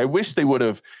 I was like, I wish they would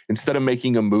have, instead of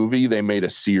making a movie, they made a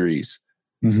series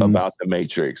about the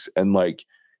Matrix, and like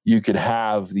you could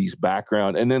have these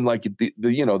background, and then like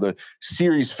the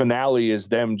series finale is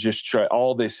them just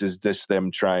all this is them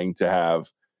trying to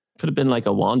have. Could have been like a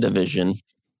WandaVision.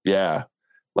 Yeah.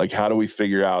 Like, how do we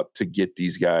figure out to get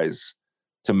these guys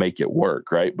to make it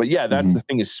work, right? But yeah, that's the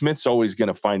thing, is Smith's always going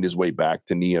to find his way back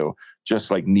to Neo, just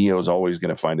like Neo's always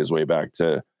going to find his way back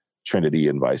to Trinity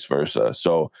and vice versa.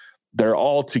 So they're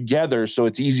all together, so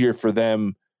it's easier for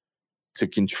them to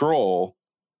control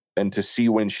and to see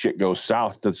when shit goes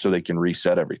south so they can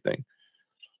reset everything,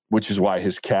 which is why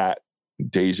his cat,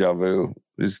 Deja Vu,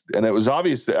 is, and it was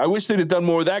obvious that I wish they'd have done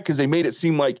more of that because they made it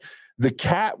seem like the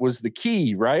cat was the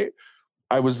key, right?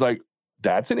 I was like,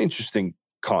 that's an interesting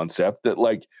concept, that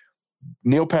like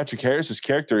Neil Patrick Harris's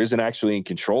character isn't actually in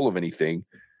control of anything.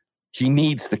 He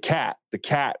needs the cat. The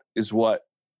cat is what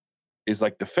is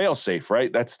like the failsafe,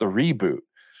 right? That's the reboot.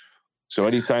 So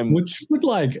anytime, which would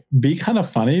like be kind of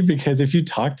funny, because if you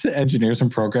talk to engineers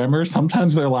and programmers,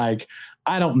 sometimes they're like,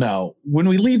 I don't know, when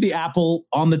we leave the apple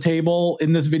on the table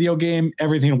in this video game,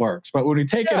 everything works, but when we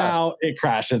take it out, it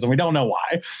crashes, and we don't know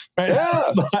why. Right?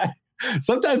 Yeah. So,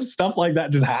 sometimes stuff like that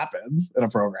just happens in a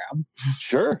program.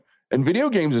 Sure. And video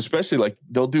games, especially, like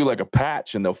they'll do like a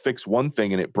patch and they'll fix one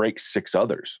thing and it breaks 6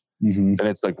 others. And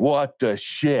it's like, what the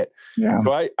shit? Yeah.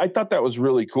 So I thought that was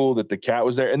really cool that the cat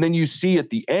was there. And then you see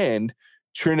at the end,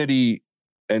 Trinity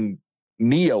and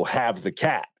Neo have the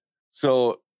cat.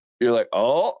 So you're like,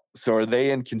 oh, so are they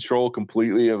in control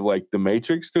completely of like the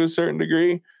Matrix to a certain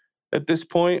degree at this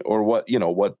point? Or what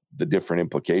the different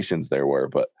implications there were.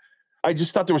 But I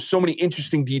just thought there were so many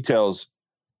interesting details,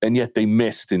 and yet they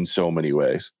missed in so many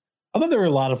ways. I thought there were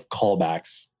a lot of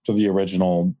callbacks to the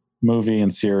original movie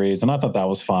and series, and I thought that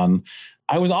was fun.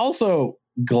 I was also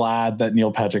glad that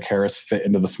Neil Patrick Harris fit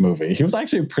into this movie. He was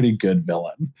actually a pretty good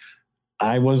villain.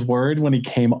 I was worried when he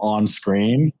came on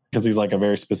screen, because he's like a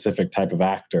very specific type of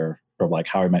actor from like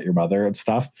How I Met Your Mother and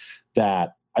stuff,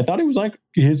 that I thought he was like,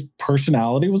 his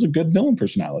personality was a good villain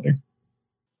personality.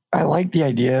 I like the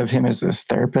idea of him as this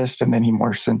therapist, and then he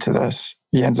morphs into this.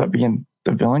 He ends up being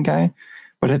the villain guy.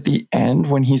 But at the end,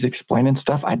 when he's explaining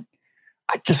stuff, I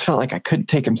just felt like I couldn't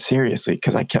take him seriously,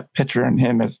 because I kept picturing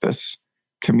him as this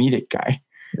comedic guy.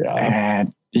 Yeah.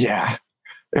 And yeah,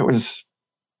 it was,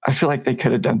 I feel like they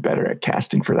could have done better at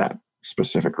casting for that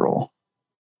specific role.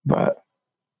 But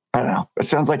I don't know. It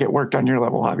sounds like it worked on your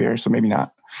level, Javier, so maybe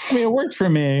not. I mean, it worked for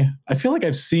me. I feel like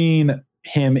I've seen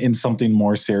him in something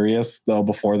more serious, though,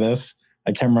 before this.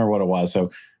 I can't remember what it was.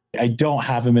 So I don't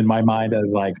have him in my mind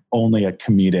as like only a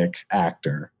comedic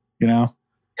actor, you know?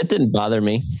 It didn't bother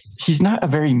me. He's not a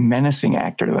very menacing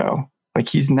actor, though. Like,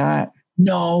 he's not.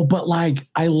 No, but like,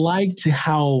 I liked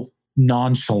how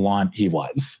nonchalant he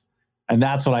was. And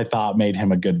that's what I thought made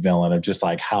him a good villain, of just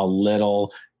like how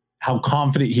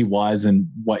confident he was in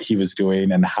what he was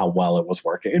doing and how well it was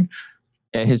working.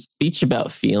 Yeah, his speech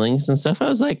about feelings and stuff, I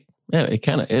was like, yeah,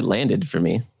 it landed for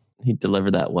me. He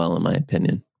delivered that well, in my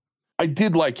opinion. I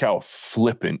did like how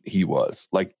flippant he was.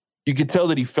 Like, you could tell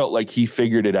that he felt like he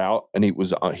figured it out, and he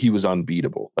was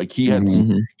unbeatable. Like he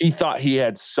thought he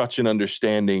had such an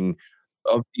understanding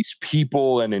of these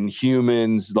people and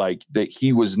Inhumans, like that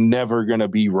he was never going to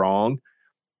be wrong.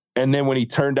 And then when he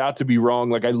turned out to be wrong,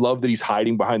 like, I love that he's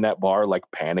hiding behind that bar, like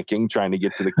panicking, trying to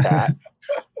get to the cat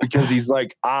because he's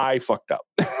like, I fucked up.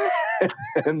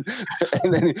 and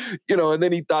then, and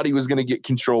then he thought he was going to get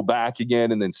control back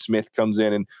again. And then Smith comes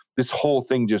in and this whole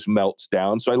thing just melts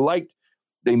down. So I liked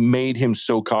they made him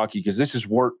so cocky, because this has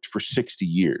worked for 60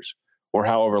 years or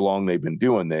however long they've been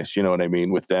doing this, you know what I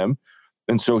mean, with them.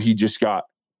 And so he just got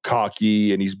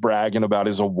cocky and he's bragging about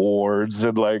his awards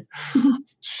and like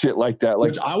shit like that. Like,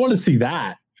 which I want to see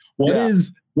that.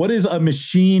 What is a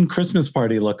machine Christmas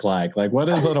party look like? Like, what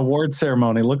does an award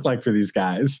ceremony look like for these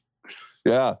guys?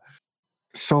 Yeah.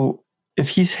 So if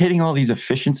he's hitting all these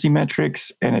efficiency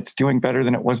metrics and it's doing better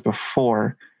than it was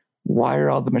before, why are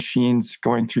all the machines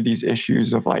going through these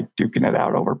issues of like duking it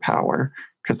out over power?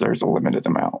 Because there's a limited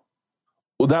amount.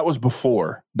 Well, that was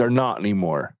before. They're not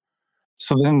anymore.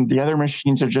 So then the other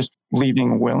machines are just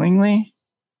leaving willingly?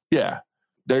 Yeah.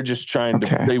 They're just trying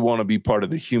to, they want to be part of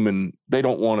the human. They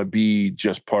don't want to be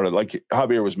just part of, like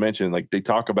Javier was mentioning, like they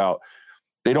talk about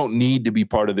they don't need to be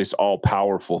part of this all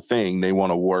powerful thing. They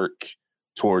want to work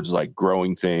towards like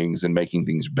growing things and making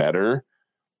things better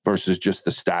versus just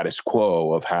the status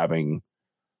quo of having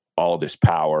all this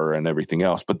power and everything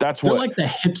else. But they're like the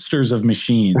hipsters of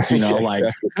machines, you know, like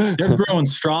they're growing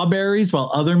strawberries while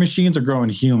other machines are growing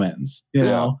humans, you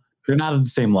know, they're not at the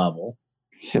same level.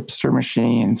 Hipster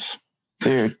machines,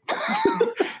 dude.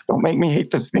 Don't make me hate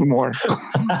this thing more.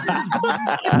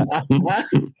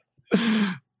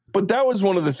 But that was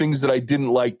one of the things that I didn't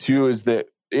like too, is that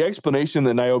the explanation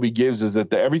that Niobe gives is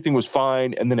that everything was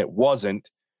fine and then it wasn't,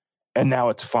 and now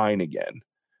it's fine again.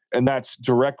 And that's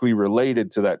directly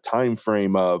related to that time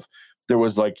frame of there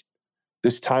was like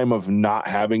this time of not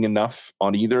having enough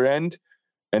on either end,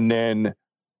 and then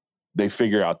they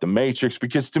figure out the Matrix.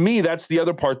 Because to me, that's the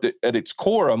other part that at its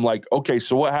core, I'm like, okay,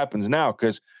 so what happens now?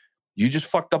 Because you just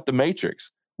fucked up the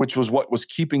Matrix, which was what was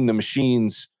keeping the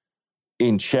machines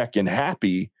in check and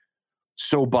happy.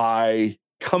 So by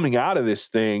coming out of this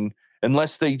thing,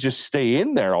 unless they just stay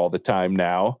in there all the time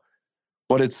now,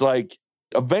 but it's like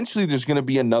eventually there's going to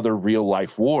be another real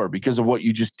life war because of what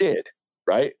you just did,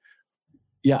 right?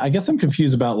 Yeah, I guess I'm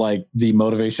confused about like the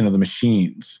motivation of the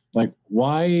machines. Like,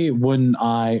 why wouldn't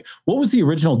what was the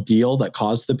original deal that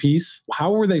caused the peace?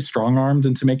 How were they strong-armed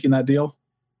into making that deal?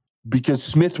 Because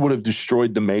Smith would have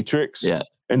destroyed the Matrix. Yeah.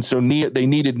 And so they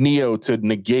needed Neo to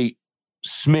negate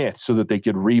Smith so that they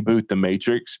could reboot the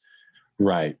Matrix.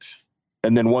 Right.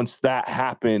 And then once that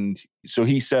happened, so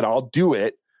he said, I'll do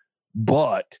it,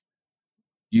 but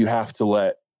you have to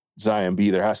let Zion be.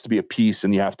 There has to be a peace,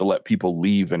 and you have to let people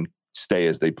leave and stay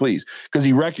as they please. Because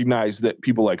he recognized that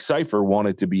people like Cypher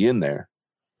wanted to be in there.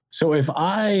 So if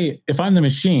I'm the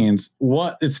machines,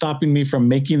 what is stopping me from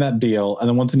making that deal? And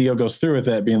then once Neo goes through with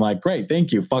it, being like, great,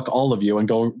 thank you, fuck all of you, and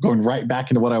going right back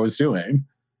into what I was doing.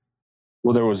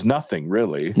 Well, there was nothing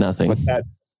really. Nothing. But that,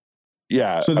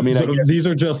 yeah. So, I mean, these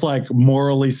are just like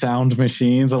morally sound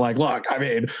machines. They're like, look, I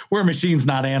mean, we're machines,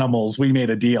 not animals. We made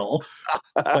a deal.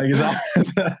 Like, is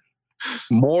that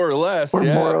more or less.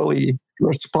 We're morally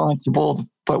responsible,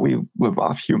 but we live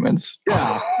off humans.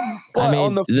 Yeah. Well, I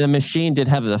mean, the machine did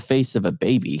have the face of a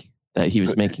baby that he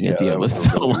was making a deal with.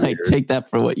 So, really like, weird. Take that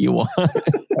for what you want.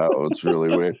 Oh, it's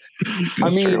really weird. I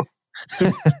mean,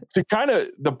 to kind of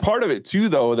the part of it too,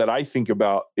 though, that I think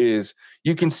about is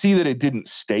you can see that it didn't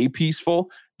stay peaceful.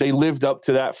 They lived up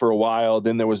to that for a while.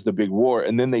 Then there was the big war,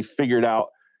 and then they figured out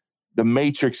the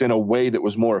Matrix in a way that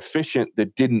was more efficient,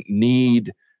 that didn't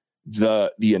need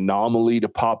the anomaly to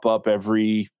pop up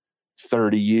every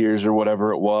 30 years or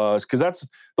whatever it was. Because that's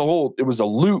it was a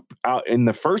loop out in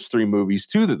the first three movies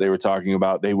too that they were talking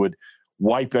about. They would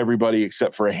wipe everybody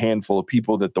except for a handful of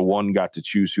people that the one got to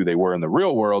choose who they were in the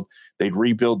real world. They'd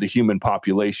rebuild the human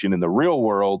population in the real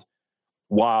world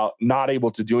while not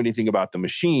able to do anything about the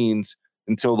machines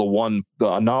until the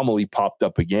anomaly popped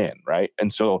up again, right?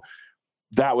 And so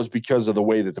that was because of the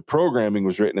way that the programming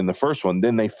was written in the first one.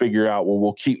 Then they figure out, well,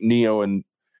 we'll keep Neo and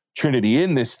Trinity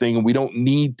in this thing, and we don't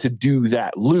need to do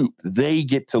that loop. They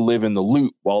get to live in the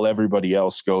loop while everybody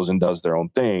else goes and does their own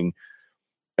thing.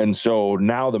 And so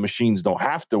now the machines don't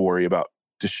have to worry about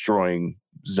destroying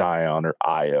Zion or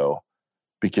Io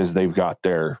because they've got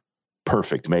their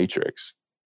perfect Matrix.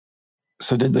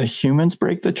 So did the humans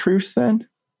break the truce then?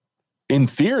 In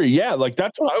theory, yeah. Like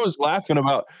that's what I was laughing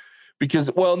about.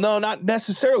 Because, well, no, not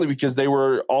necessarily, because they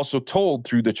were also told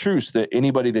through the truce that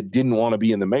anybody that didn't want to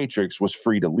be in the Matrix was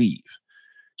free to leave.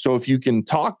 So if you can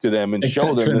talk to them and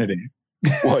show them Trinity.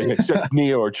 Except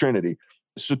Neo or Trinity.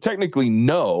 So technically,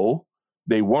 no,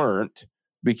 they weren't,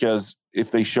 because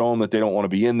if they show them that they don't want to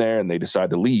be in there and they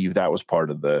decide to leave, that was part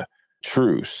of the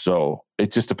truce. So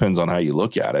it just depends on how you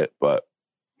look at it. But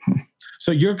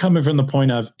so you're coming from the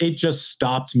point of it just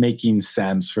stopped making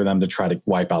sense for them to try to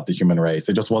wipe out the human race.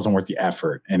 It just wasn't worth the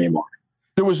effort anymore.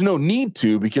 There was no need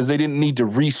to, because they didn't need to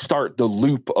restart the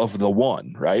loop of the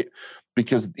one, right?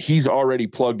 Because he's already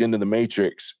plugged into the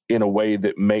Matrix in a way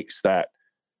that makes that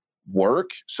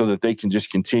work so that they can just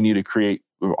continue to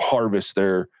harvest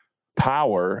their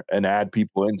power and add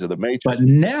people into the Matrix. But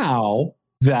now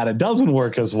that it doesn't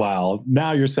work as well,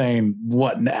 now you're saying,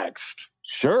 what next?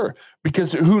 Sure.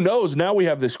 Because who knows? Now we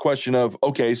have this question of,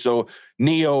 okay, so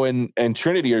Neo and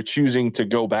Trinity are choosing to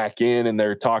go back in, and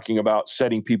they're talking about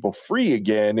setting people free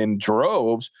again in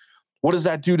droves. What does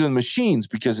that do to the machines?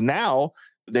 Because now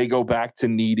they go back to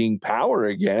needing power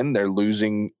again. They're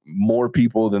losing more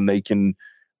people than they can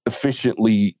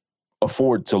efficiently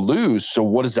afford to lose. So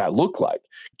what does that look like?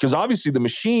 Because obviously the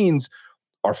machines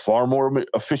are far more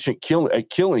efficient at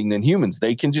killing than humans.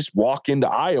 They can just walk into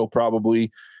Io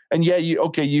probably. And yeah,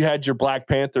 you had your Black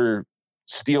Panther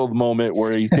Steel moment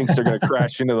where he thinks they're going to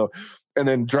crash into and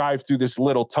then drive through this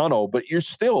little tunnel. But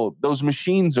those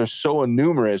machines are so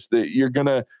numerous that you're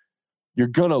gonna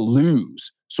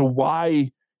lose. So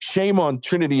why shame on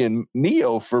Trinity and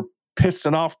Neo for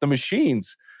pissing off the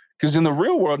machines? Because in the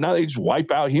real world, now they just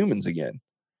wipe out humans again.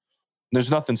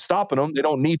 There's nothing stopping them. They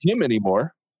don't need him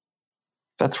anymore.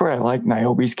 That's where I like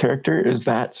Niobe's character, is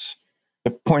that's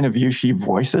the point of view she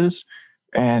voices,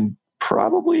 and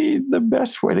probably the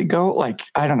best way to go. Like,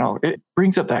 I don't know, it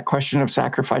brings up that question of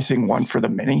sacrificing one for the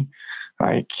many.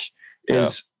 Like,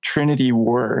 is Trinity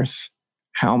worth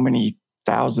how many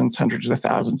thousands, hundreds of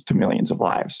thousands to millions of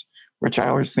lives? Which I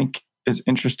always think is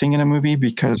interesting in a movie,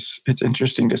 because it's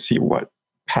interesting to see what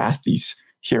path these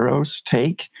heroes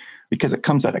take, because it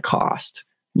comes at a cost.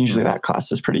 Usually that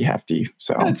cost is pretty hefty.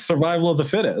 So it's survival of the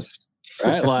fittest,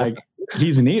 right? Like,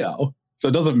 he's Neo, so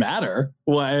it doesn't matter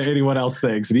what anyone else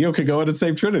thinks. Neo could go in and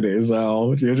save Trinity.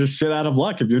 So you're just shit out of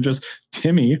luck if you're just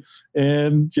Timmy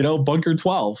in, Bunker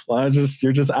 12.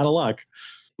 You're just out of luck.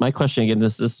 My question again,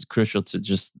 this is crucial to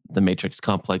just the Matrix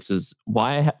complex, is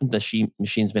why haven't the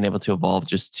machines been able to evolve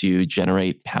just to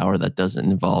generate power that doesn't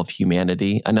involve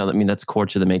humanity? I know, that's core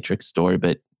to the Matrix story,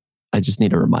 but I just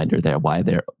need a reminder there why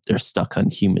they're stuck on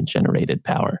human generated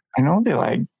power. I know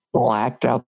they blacked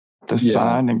out the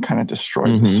sun and kind of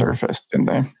destroyed the surface, didn't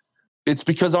they? It's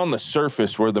because on the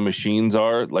surface where the machines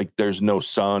are, there's no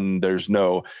sun,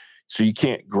 so you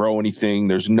can't grow anything.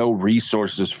 There's no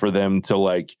resources for them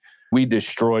to we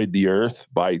destroyed the earth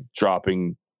by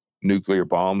dropping nuclear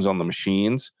bombs on the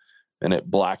machines, and it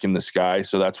blackened the sky.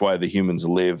 So that's why the humans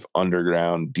live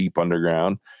underground, deep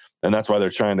underground. And that's why they're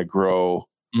trying to grow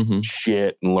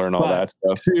shit and learn all that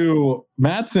stuff. To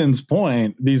Mattson's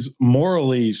point, these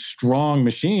morally strong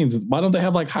machines, why don't they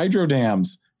have hydro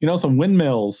dams? Some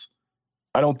windmills.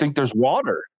 I don't think there's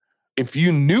water. If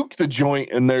you nuke the joint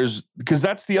and because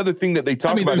that's the other thing that they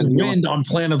talk about. There's wind on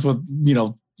planets with,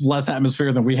 less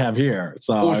atmosphere than we have here.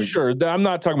 So sure. I'm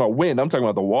not talking about wind. I'm talking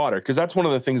about the water, because that's one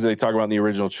of the things that they talk about in the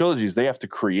original trilogies. They have to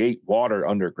create water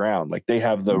underground. They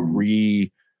have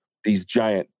these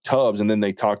giant tubs, and then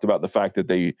they talked about the fact that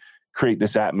they create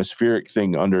this atmospheric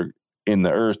thing in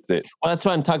the earth. That's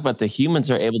why I'm talking about the humans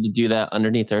are able to do that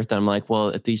underneath earth. And I'm like, well,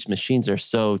 if these machines are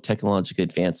so technologically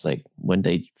advanced, when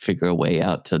they figure a way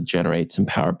out to generate some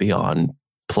power beyond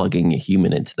plugging a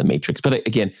human into the Matrix. But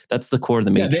again, that's the core of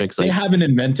the Matrix. They haven't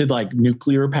invented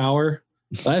nuclear power.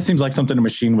 That seems like something a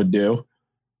machine would do.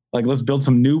 Let's build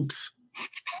some nukes.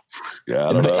 Yeah,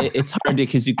 I don't know. It's hard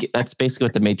because that's basically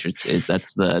what the Matrix is.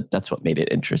 That's what made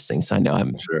it interesting. So I know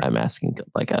I'm asking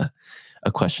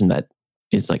a question that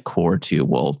is core to,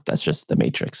 well, that's just the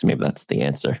Matrix. Maybe that's the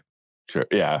answer. Sure.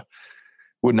 Yeah.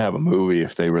 Wouldn't have a movie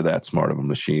if they were that smart of a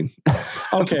machine.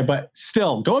 Okay, but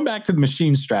still, going back to the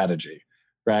machine strategy,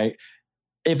 right?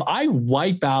 If I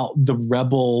wipe out the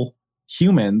rebel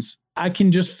humans, I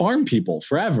can just farm people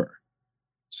forever.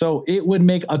 So it would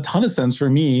make a ton of sense for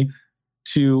me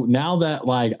to, now that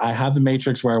I have the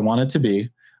Matrix where I want it to be,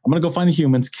 I'm going to go find the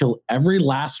humans, kill every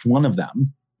last one of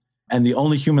them. And the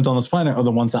only humans on this planet are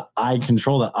the ones that I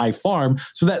control, that I farm,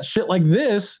 so that shit like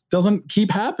this doesn't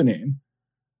keep happening.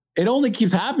 It only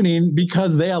keeps happening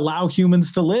because they allow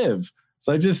humans to live.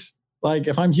 So I just,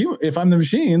 if I'm the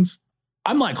machines,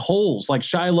 I'm like holes, like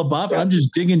Shia LaBeouf, and I'm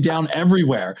just digging down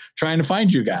everywhere trying to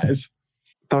find you guys.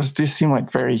 Those do seem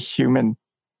like very human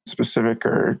specific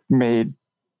or made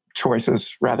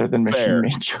choices rather than machine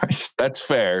made choices. That's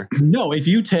fair. No, if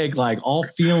you take all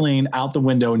feeling out the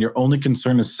window and your only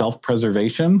concern is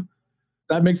self-preservation,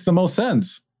 that makes the most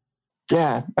sense.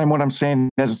 Yeah. And what I'm saying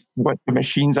is what the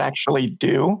machines actually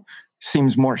do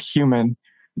seems more human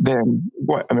than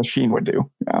what a machine would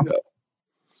do. Yeah.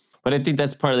 But I think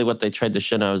that's partly what they tried to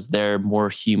show now, is they're more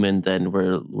human than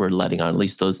we're letting on. At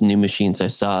least those new machines I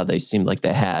saw, they seemed like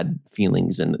they had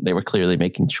feelings and they were clearly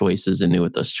making choices and knew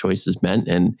what those choices meant.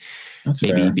 And that's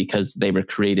maybe fair. Because they were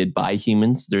created by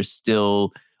humans, there's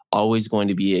still always going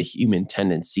to be a human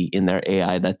tendency in their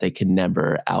AI that they can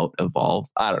never out-evolve.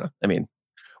 I don't know.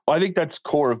 Well, I think that's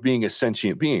core of being a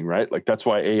sentient being, right? That's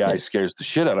why AI scares the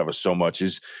shit out of us so much,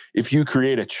 is if you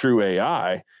create a true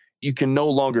AI, you can no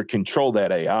longer control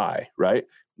that AI, right?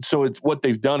 So it's what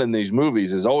they've done in these movies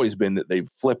has always been that they've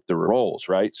flipped the roles,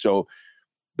 right? So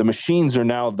the machines are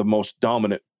now the most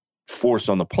dominant force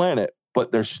on the planet,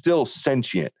 but they're still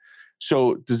sentient.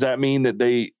 So does that mean that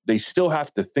they still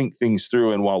have to think things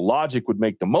through? And while logic would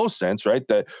make the most sense, right?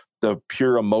 That the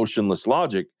pure emotionless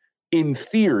logic, in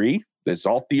theory, it's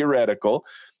all theoretical,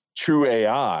 true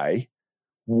AI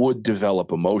would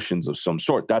develop emotions of some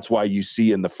sort. That's why you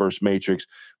see in the first Matrix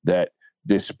that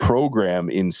this program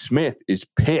in Smith is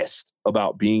pissed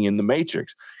about being in the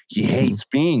Matrix. He hates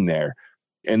being there.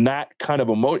 And that kind of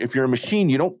if you're a machine,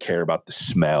 you don't care about the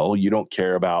smell. You don't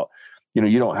care about,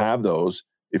 you don't have those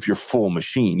if you're full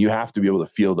machine. You have to be able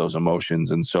to feel those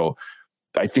emotions. And so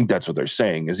I think that's what they're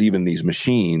saying is even these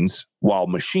machines, while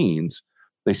machines,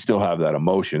 they still have that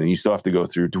emotion. And you still have to go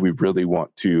through, do we really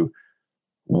want to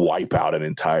wipe out an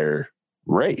entire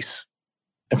race?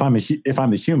 If I'm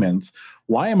the humans,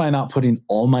 why am I not putting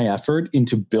all my effort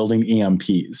into building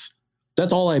EMPs?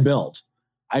 That's all I build.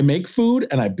 I make food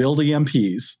and I build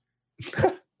EMPs.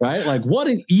 Right? Like, what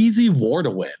an easy war to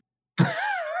win.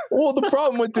 Well, the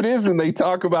problem with it is, and they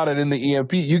talk about it in the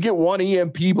EMP, you get one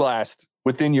EMP blast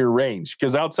within your range,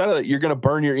 because outside of that, you're going to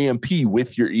burn your EMP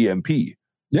with your EMP.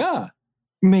 Yeah.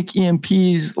 Make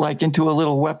EMPs like into a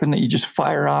little weapon that you just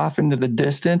fire off into the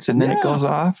distance and then it goes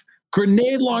off.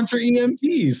 Grenade launcher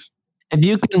EMPs. If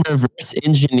you can reverse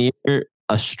engineer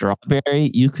a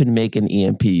strawberry, you can make an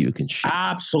EMP you can shoot.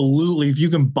 Absolutely. If you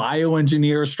can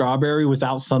bioengineer a strawberry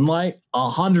without sunlight,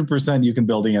 100% you can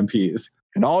build EMPs.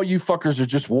 And all you fuckers are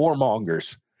just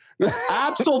warmongers.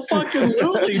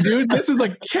 Absolutely, dude. This is a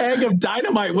keg of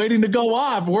dynamite waiting to go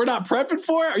off. We're not prepping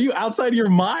for it. Are you outside of your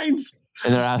minds?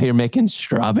 And they're out here making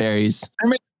strawberries. They're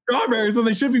making strawberries when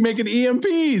they should be making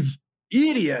EMPs.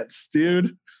 Idiots,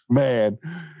 dude. Man.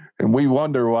 And we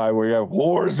wonder why we have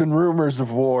wars and rumors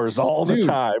of wars all the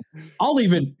time. I'll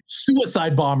even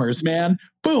suicide bombers, man.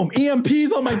 Boom,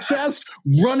 EMPs on my chest,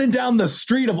 running down the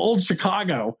street of old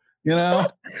Chicago. I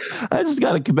just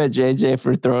got to commend JJ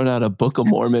for throwing out a Book of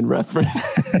Mormon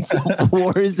reference.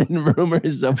 Wars and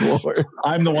rumors of wars.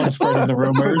 I'm the one spreading the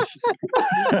rumors.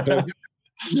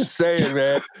 Just saying,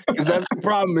 man. Because that's the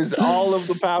problem is all of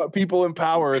the people in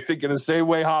power are thinking the same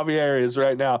way Javier is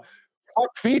right now.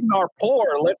 Fuck feeding our poor.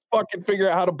 Let's fucking figure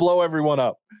out how to blow everyone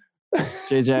up.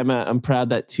 JJ, I'm proud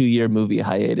that 2-year movie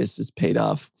hiatus has paid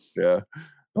off. Yeah.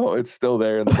 Oh, it's still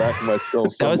there in the back of my skull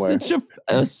somewhere. That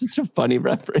was such a funny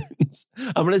reference.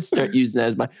 I'm going to start using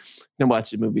that as I'm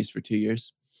watching movies for 2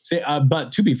 years. See,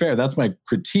 but to be fair, that's my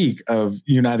critique of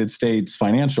United States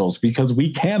financials, because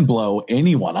we can blow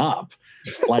anyone up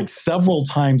like several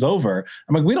times over.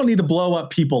 I'm like, we don't need to blow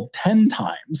up people 10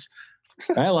 times.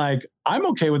 Right? Like, I'm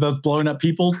okay with us blowing up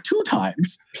people 2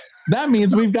 times. That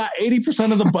means we've got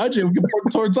 80% of the budget we can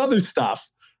put towards other stuff.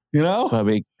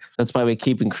 That's why we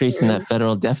keep increasing that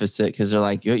federal deficit, because they're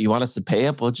like, you want us to pay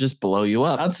up? We'll just blow you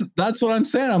up. That's what I'm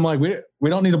saying. I'm like, we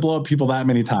don't need to blow up people that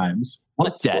many times.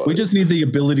 What debt? We just need the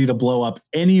ability to blow up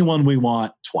anyone we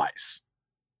want twice.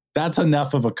 That's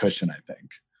enough of a cushion, I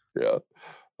think. Yeah,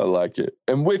 I like it.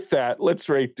 And with that, let's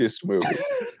rate this movie.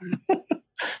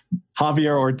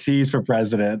 Javier Ortiz for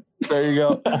president. There you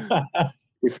go.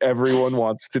 If everyone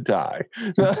wants to die.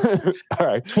 All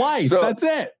right. Twice. So, that's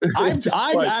it. I'm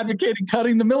advocating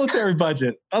cutting the military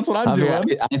budget. That's what I'm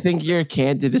doing. I think your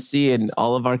candidacy and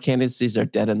all of our candidacies are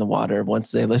dead in the water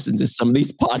once they listen to some of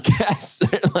these podcasts.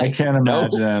 Like, I can't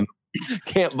imagine.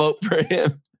 Can't vote for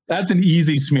him. That's an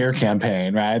easy smear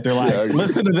campaign, right? They're like,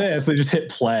 listen to this. They just hit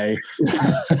play.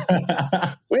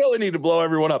 We only need to blow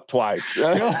everyone up twice.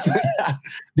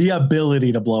 The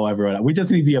ability to blow everyone up. We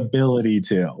just need the ability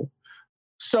to.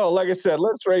 So, like I said,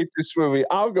 let's rate this movie.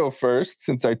 I'll go first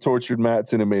since I tortured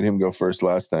Mattson and made him go first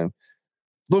last time.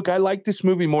 Look, I like this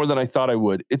movie more than I thought I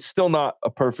would. It's still not a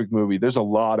perfect movie. There's a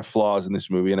lot of flaws in this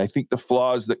movie. And I think the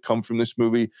flaws that come from this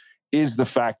movie is the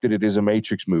fact that it is a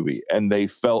Matrix movie. And they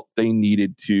felt they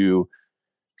needed to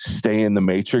stay in the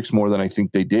Matrix more than I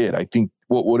think they did. I think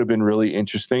what would have been really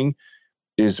interesting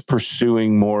is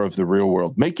pursuing more of the real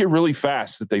world. Make it really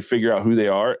fast that they figure out who they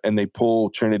are and they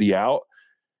pull Trinity out.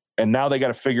 And now they got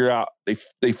to figure out,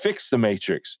 they fix the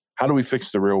Matrix. How do we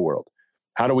fix the real world?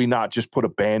 How do we not just put a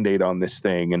Band-Aid on this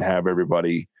thing and have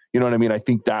everybody, you know what I mean? I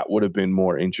think that would have been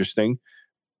more interesting.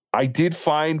 I did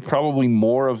find probably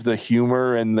more of the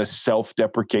humor and the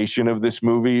self-deprecation of this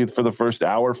movie for the first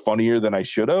hour funnier than I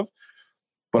should have.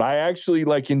 But I actually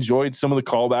enjoyed some of the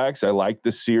callbacks. I liked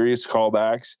the serious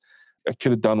callbacks. I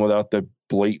could have done without the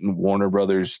blatant Warner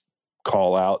Brothers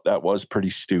call out. That was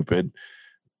pretty stupid.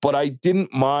 But I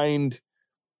didn't mind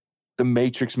the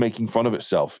Matrix making fun of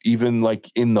itself, even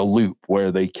in the loop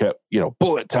where they kept,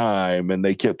 bullet time, and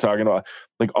they kept talking about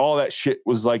all that shit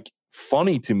was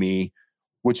funny to me,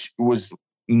 which was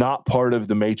not part of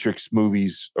the Matrix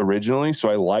movies originally. So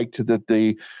I liked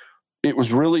that it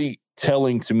was really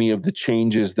telling to me of the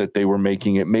changes that they were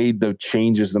making. It made the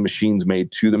changes the machines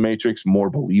made to the Matrix more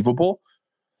believable,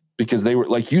 because they were,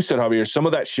 like you said, Javier, some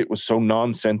of that shit was so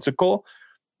nonsensical.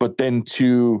 But then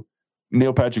to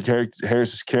Neil Patrick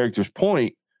Harris's character's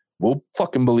point, we'll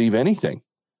fucking believe anything,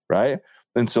 right?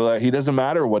 And so that he doesn't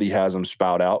matter what he has them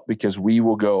spout out, because we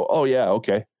will go, oh yeah,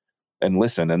 okay, and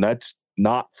listen. And that's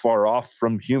not far off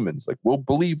from humans. Like, we'll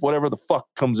believe whatever the fuck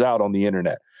comes out on the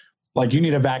internet. Like, you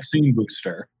need a vaccine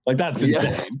booster. Like, that's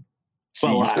insane.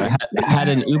 But I had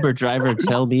an Uber driver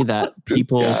tell me that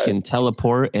people can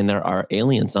teleport and there are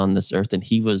aliens on this earth, and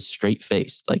he was straight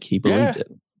faced. Like, he believed it.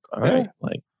 All right.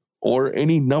 Like, or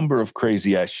any number of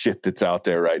crazy ass shit that's out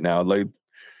there right now. Like,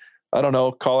 I don't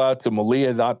know, call out to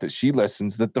Malia, not that she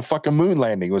listens, that the fucking moon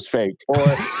landing was fake. Or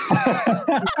that's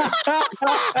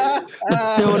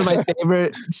still one of my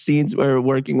favorite scenes where we're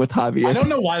working with Javier. I don't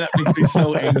know why that makes me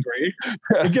so angry.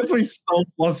 It gets me so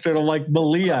flustered. I'm like,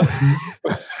 Malia,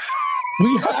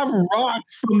 we have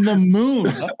rocks from the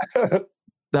moon.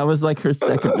 That was like her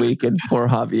second week, and poor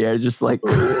Javier just like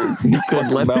he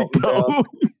couldn't let it go.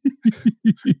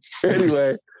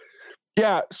 Anyway,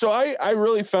 yeah. So I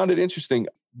really found it interesting.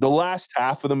 The last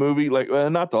half of the movie, like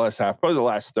not the last half, probably the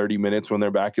last 30 minutes when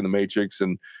they're back in the Matrix,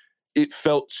 and it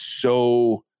felt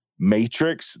so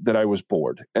Matrix that I was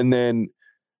bored. And then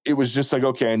it was just like,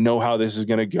 okay, I know how this is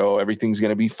going to go. Everything's going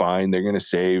to be fine. They're going to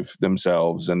save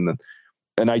themselves. And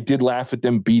I did laugh at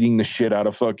them beating the shit out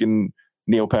of fucking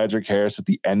Neil Patrick Harris at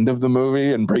the end of the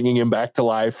movie and bringing him back to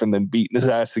life and then beating his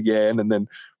ass again and then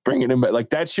bringing him back. Like,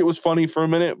 that shit was funny for a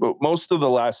minute, but most of the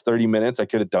last 30 minutes I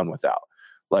could have done without.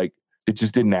 Like, it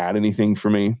just didn't add anything for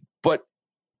me. But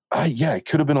yeah, it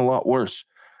could have been a lot worse.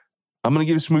 I'm going to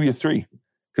give this movie a 3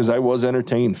 because I was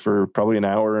entertained for probably an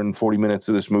hour and 40 minutes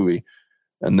of this movie.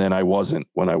 And then I wasn't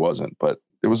when I wasn't. But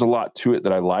there was a lot to it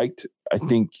that I liked. I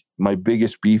think my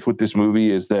biggest beef with this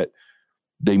movie is that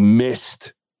they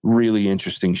missed really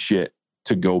interesting shit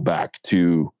to go back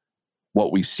to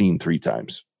what we've seen 3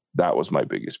 times. That was my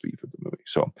biggest beef with the movie.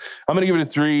 So I'm going to give it a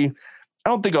 3. I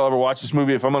don't think I'll ever watch this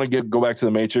movie. If I'm going to go back to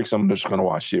the Matrix, I'm just going to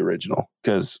watch the original,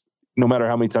 because no matter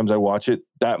how many times I watch it,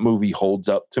 that movie holds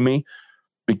up to me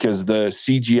because the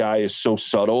CGI is so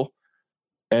subtle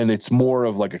and it's more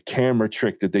of like a camera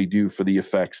trick that they do for the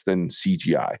effects than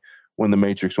CGI. When the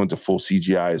Matrix went to full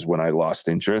CGI is when I lost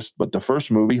interest. But the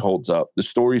first movie holds up. The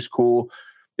story's cool.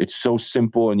 It's so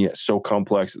simple and yet so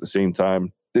complex at the same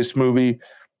time. This movie,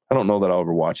 I don't know that I'll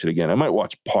ever watch it again. I might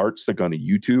watch parts like on a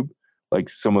YouTube, like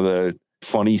some of the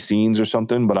funny scenes or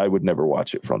something, but I would never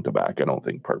watch it front to back, I don't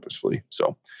think, purposefully.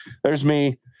 So there's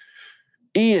me.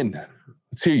 Ian,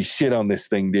 let's hear you shit on this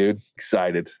thing, dude.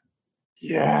 Excited.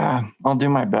 Yeah, I'll do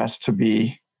my best to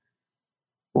be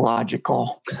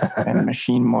logical and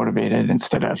machine motivated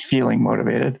instead of feeling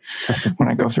motivated when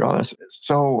I go through all this.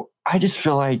 So I just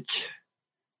feel like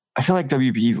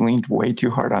WB leaned way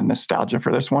too hard on nostalgia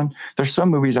for this one. There's some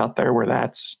movies out there where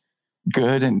that's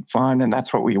good and fun and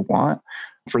that's what we want.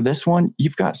 For this one,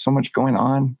 you've got so much going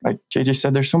on. Like JJ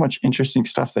said, there's so much interesting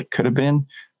stuff that could have been,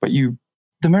 but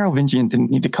the Merovingian didn't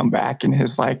need to come back in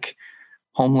his like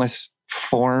homeless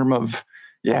form of,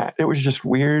 it was just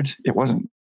weird. It wasn't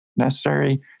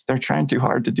necessary. They're trying too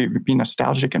hard to be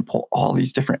nostalgic and pull all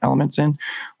these different elements in,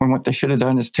 when what they should have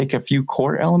done is take a few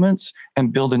core elements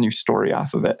and build a new story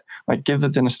off of it. Like, give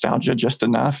it the nostalgia just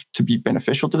enough to be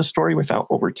beneficial to the story without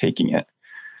overtaking it.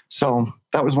 So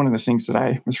that was one of the things that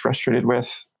I was frustrated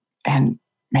with. And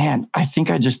man, I think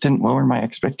I just didn't lower my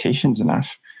expectations enough.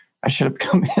 I should have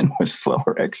come in with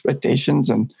lower expectations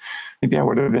and maybe I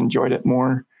would have enjoyed it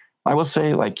more. I will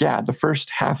say, like, the first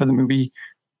half of the movie,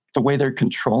 the way they're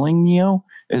controlling Neo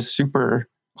is super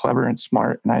clever and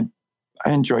smart. And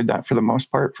I enjoyed that for the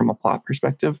most part from a plot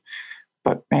perspective.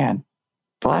 But man,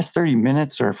 the last 30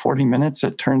 minutes or 40 minutes,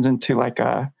 it turns into like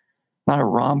not a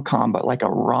rom-com, but like a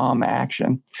rom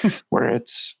action where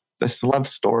it's this love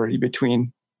story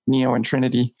between Neo and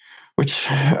Trinity, which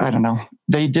I don't know.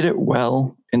 They did it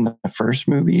well in the first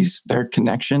movies, their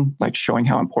connection, like showing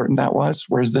how important that was.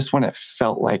 Whereas this one, it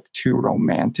felt like too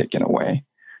romantic in a way.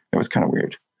 It was kind of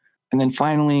weird. And then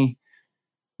finally,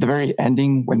 the very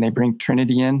ending when they bring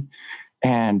Trinity in,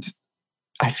 and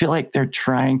I feel like they're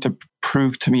trying to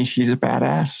prove to me she's a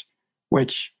badass,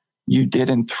 which you did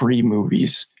in 3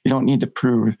 movies. You don't need to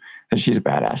prove that she's a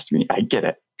badass to me. I get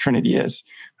it. Trinity is.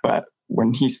 But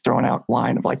when he's throwing out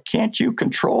line of like, can't you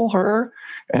control her?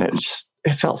 And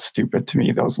it felt stupid to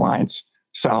me, those lines.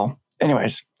 So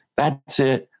anyways, that's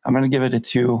it. I'm going to give it a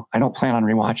 2. I don't plan on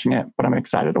rewatching it, but I'm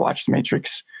excited to watch The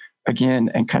Matrix again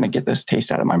and kind of get this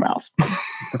taste out of my mouth.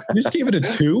 You just gave it a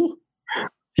 2?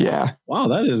 Yeah. Wow,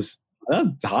 that's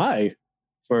high.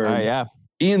 Yeah.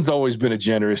 Ian's always been a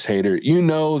generous hater. You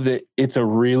know that it's a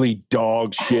really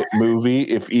dog shit movie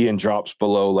if Ian drops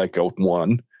below like a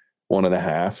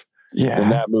 1.5. Yeah.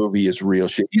 And that movie is real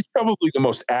shit. He's probably the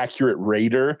most accurate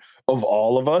rater of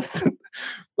all of us.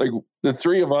 like the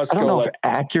three of us. I don't know like, if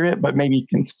accurate, but maybe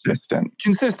consistent.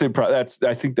 Consistent.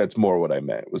 I think that's more what I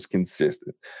meant, was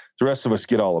consistent. The rest of us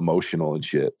get all emotional and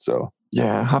shit. So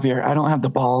yeah, Javier, I don't have the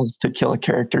balls to kill a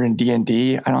character in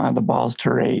D&D. I don't have the balls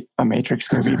to rate a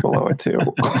Matrix movie below a 2.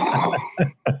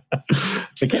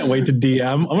 I can't wait to DM.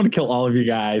 I'm going to kill all of you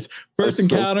guys. First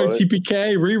That's encounter, so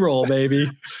TPK, reroll,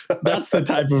 baby. That's the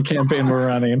type of campaign we're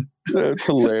running. That's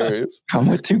hilarious. Come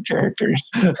with 2 characters.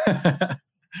 All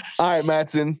right,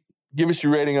 Mattson, give us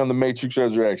your rating on The Matrix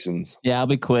Resurrections. Yeah, I'll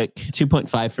be quick.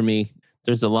 2.5 for me.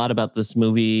 There's a lot about this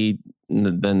movie,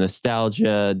 the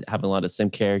nostalgia, having a lot of same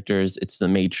characters. It's The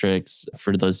Matrix.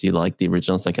 For those of you like the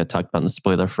originals, like I talked about in the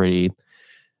spoiler-free,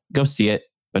 go see it.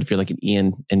 But if you're like an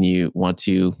Ian and you want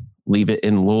to leave it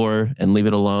in lore and leave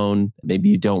it alone, maybe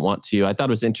you don't want to. I thought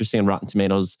it was interesting on Rotten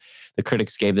Tomatoes. The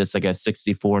critics gave this like a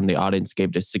 64 and the audience gave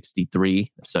it a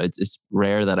 63. So it's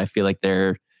rare that I feel like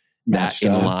they're that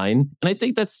in line. And I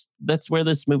think that's where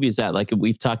this movie is at. Like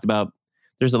we've talked about,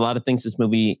 there's a lot of things this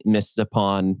movie missed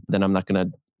upon that I'm not going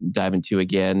to dive into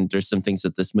again. There's some things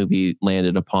that this movie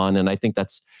landed upon. And I think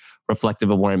that's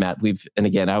reflective of where I'm at. And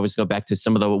again, I always go back to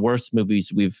some of the worst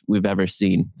movies we've ever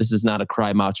seen. This is not a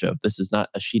Cry Macho. This is not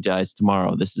a She Dies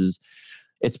Tomorrow.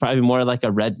 It's probably more like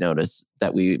a Red Notice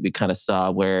that we kind of saw,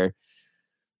 where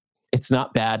it's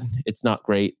not bad, it's not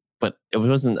great, but it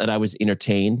wasn't that I was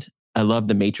entertained. I love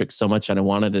The Matrix so much and I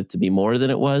wanted it to be more than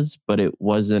it was, but it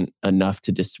wasn't enough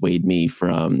to dissuade me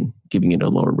from giving it a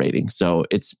lower rating. So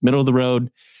it's middle of the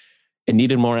road. It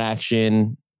needed more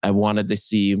action. I wanted to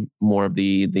see more of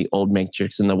the old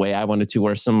Matrix in the way I wanted to,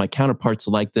 where some of my counterparts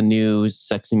like the new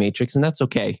sexy Matrix, and that's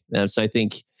okay. So I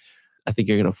think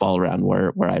you're going to fall around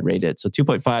where I rate it. So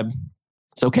 2.5,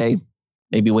 it's okay.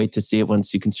 Maybe wait to see it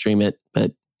once you can stream it,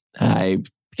 but I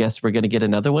guess we're going to get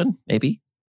another one, maybe.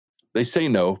 They say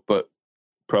no, but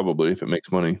probably if it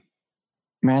makes money.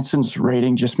 Manson's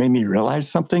rating just made me realize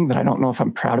something that I don't know if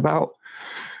I'm proud about.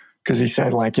 Because he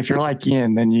said, like, if you're like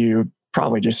Ian, then you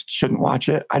probably just shouldn't watch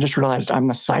it. I just realized I'm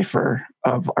the cipher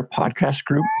of our podcast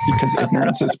group because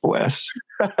ignorance is bliss.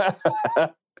 I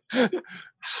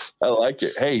like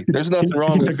it. Hey, there's nothing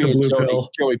wrong with being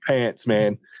Joey Pants,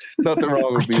 man. Nothing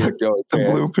wrong with being Joey Pants. The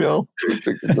blue pill.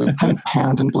 I'm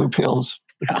pounding blue pills.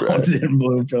 That's right. Pounding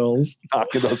blue pills.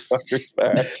 Knocking those fuckers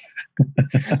back.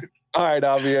 All right,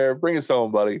 Javier, bring us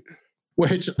home, buddy.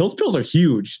 Which those pills are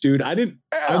huge, dude. Are they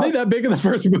that big in the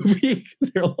first movie?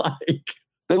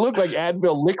 They look like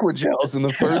Advil liquid gels in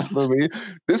the first movie.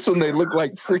 This one, they look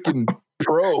like freaking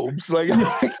probes. Like,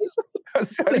 how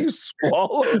do you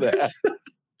swallow that?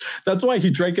 That's why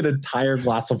he drank an entire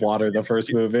glass of water in the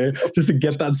first movie, just to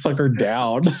get that sucker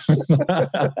down.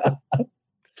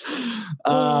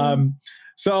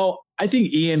 So I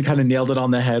think Ian kind of nailed it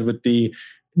on the head with the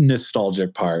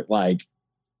nostalgic part. Like,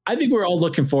 I think we're all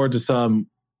looking forward to some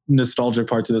nostalgic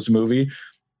parts of this movie,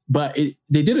 but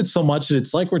they did it so much that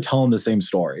it's like we're telling the same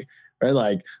story, right?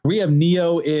 Like, we have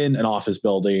Neo in an office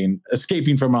building,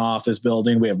 escaping from an office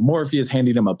building. We have Morpheus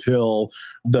handing him a pill.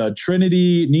 The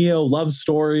Trinity Neo love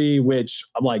story, which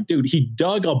I'm like, dude, he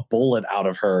dug a bullet out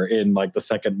of her in like the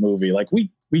second movie. Like,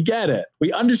 we get it.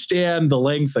 We understand the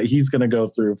lengths that he's going to go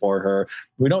through for her.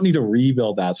 We don't need to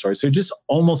rebuild that story. So it just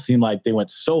almost seemed like they went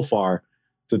so far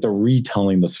that they're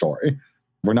retelling the story.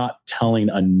 We're not telling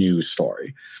a new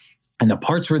story. And the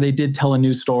parts where they did tell a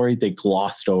new story, they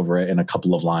glossed over it in a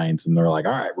couple of lines. And they're like,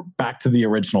 all right, we're back to the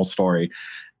original story.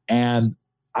 And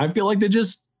I feel like they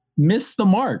just missed the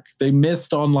mark. They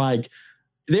missed on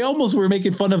they almost were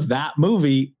making fun of that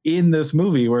movie in this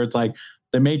movie, where it's like,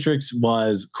 The Matrix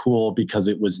was cool because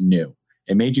it was new.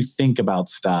 It made you think about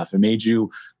stuff. It made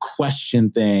you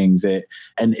question things. And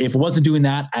if it wasn't doing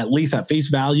that, at least at face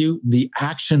value, the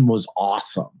action was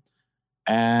awesome.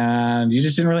 And you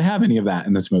just didn't really have any of that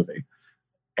in this movie.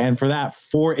 And for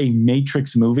a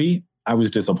Matrix movie, I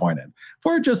was disappointed.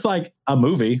 For just like a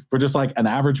movie, for just like an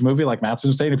average movie, like Mattson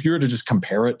was saying, if you were to just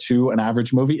compare it to an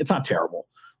average movie, it's not terrible.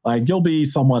 Like, you'll be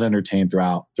somewhat entertained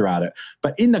throughout it.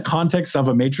 But in the context of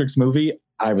a Matrix movie,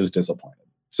 I was disappointed.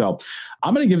 So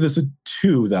I'm going to give this a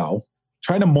 2, though.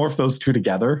 Trying to morph those two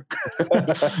together.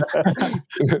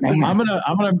 I'm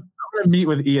gonna meet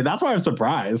with Ian. That's why I'm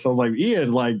surprised. I was like,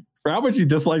 Ian, like, for how much you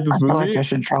dislike this movie, like I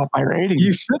should drop my rating.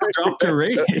 You should drop your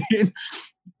rating.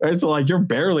 Right? So like, you're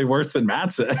barely worse than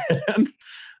Mattson. I'm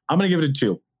gonna give it a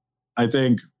 2. I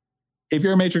think if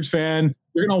you're a Matrix fan,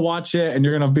 you're gonna watch it and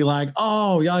you're gonna be like,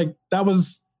 oh yeah, like that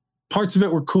was. Parts of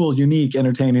it were cool, unique,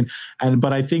 entertaining.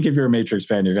 But I think if you're a Matrix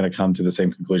fan, you're going to come to the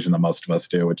same conclusion that most of us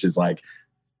do, which is like,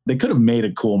 they could have made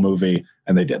a cool movie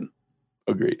and they didn't.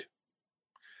 Agreed.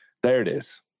 There it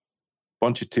is.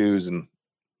 Bunch of 2s and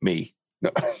me.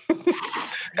 No.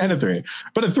 And a 3.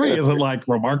 But a 3 isn't like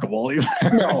remarkable either.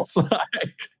 No. It's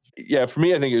like, Yeah, for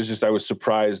me, I think it was just I was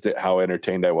surprised at how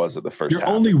entertained I was at the first you're half.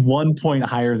 only 1 point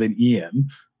higher than Ian,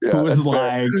 Yeah, who was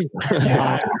that's fair.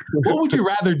 like, what would you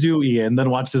rather do, Ian, than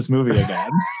watch this movie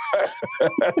again?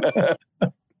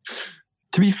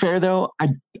 To be fair, though,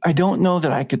 I don't know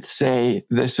that I could say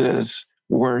this is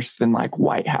worse than like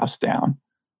White House Down.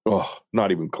 Oh,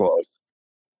 not even close.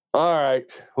 All right.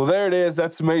 Well, there it is.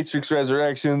 That's Matrix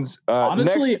Resurrections.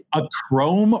 Honestly, a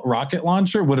Chrome rocket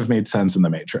launcher would have made sense in the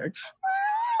Matrix.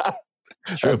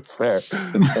 That's fair. That's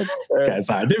fair. Okay,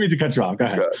 sorry. I didn't mean to cut you off. Go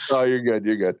ahead. Oh, you're good.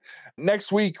 You're good.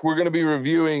 Next week, we're going to be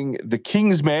reviewing The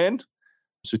Kingsman.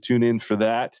 So tune in for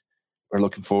that. We're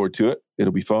looking forward to it.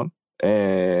 It'll be fun.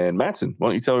 And Mattson, why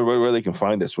don't you tell everybody where they can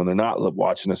find us when they're not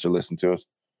watching us or listening to us?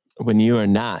 When you are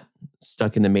not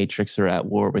stuck in the Matrix or at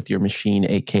war with your machine,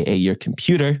 aka your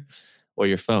computer or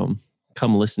your phone,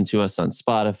 come listen to us on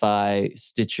Spotify,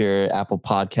 Stitcher, Apple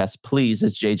Podcasts. Please,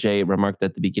 as JJ remarked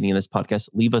at the beginning of this podcast,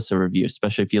 leave us a review,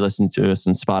 especially if you listen to us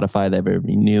on Spotify. They have a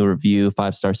new review,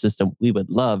 5-star system. We would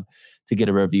love to get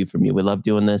a review from you. We love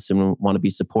doing this and we want to be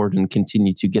supported and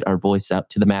continue to get our voice out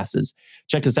to the masses.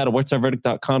 Check us out at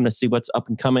whatsourverdict.com to see what's up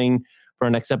and coming for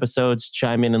our next episodes.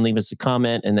 Chime in and leave us a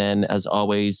comment. And then, as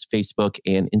always, Facebook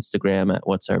and Instagram at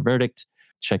What's Our Verdict.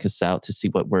 Check us out to see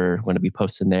what we're going to be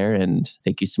posting there. And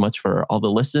thank you so much for all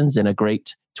the listens and a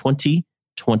great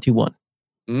 2021.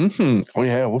 Oh,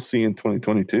 yeah. We'll see you in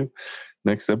 2022.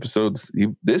 This episode's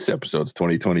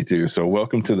 2022. So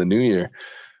welcome to the new year.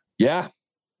 Yeah.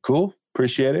 Cool.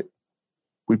 Appreciate it.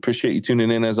 We appreciate you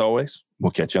tuning in as always.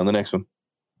 We'll catch you on the next one.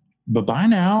 Bye-bye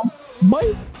now.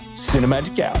 Bye.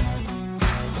 Cinemagic out.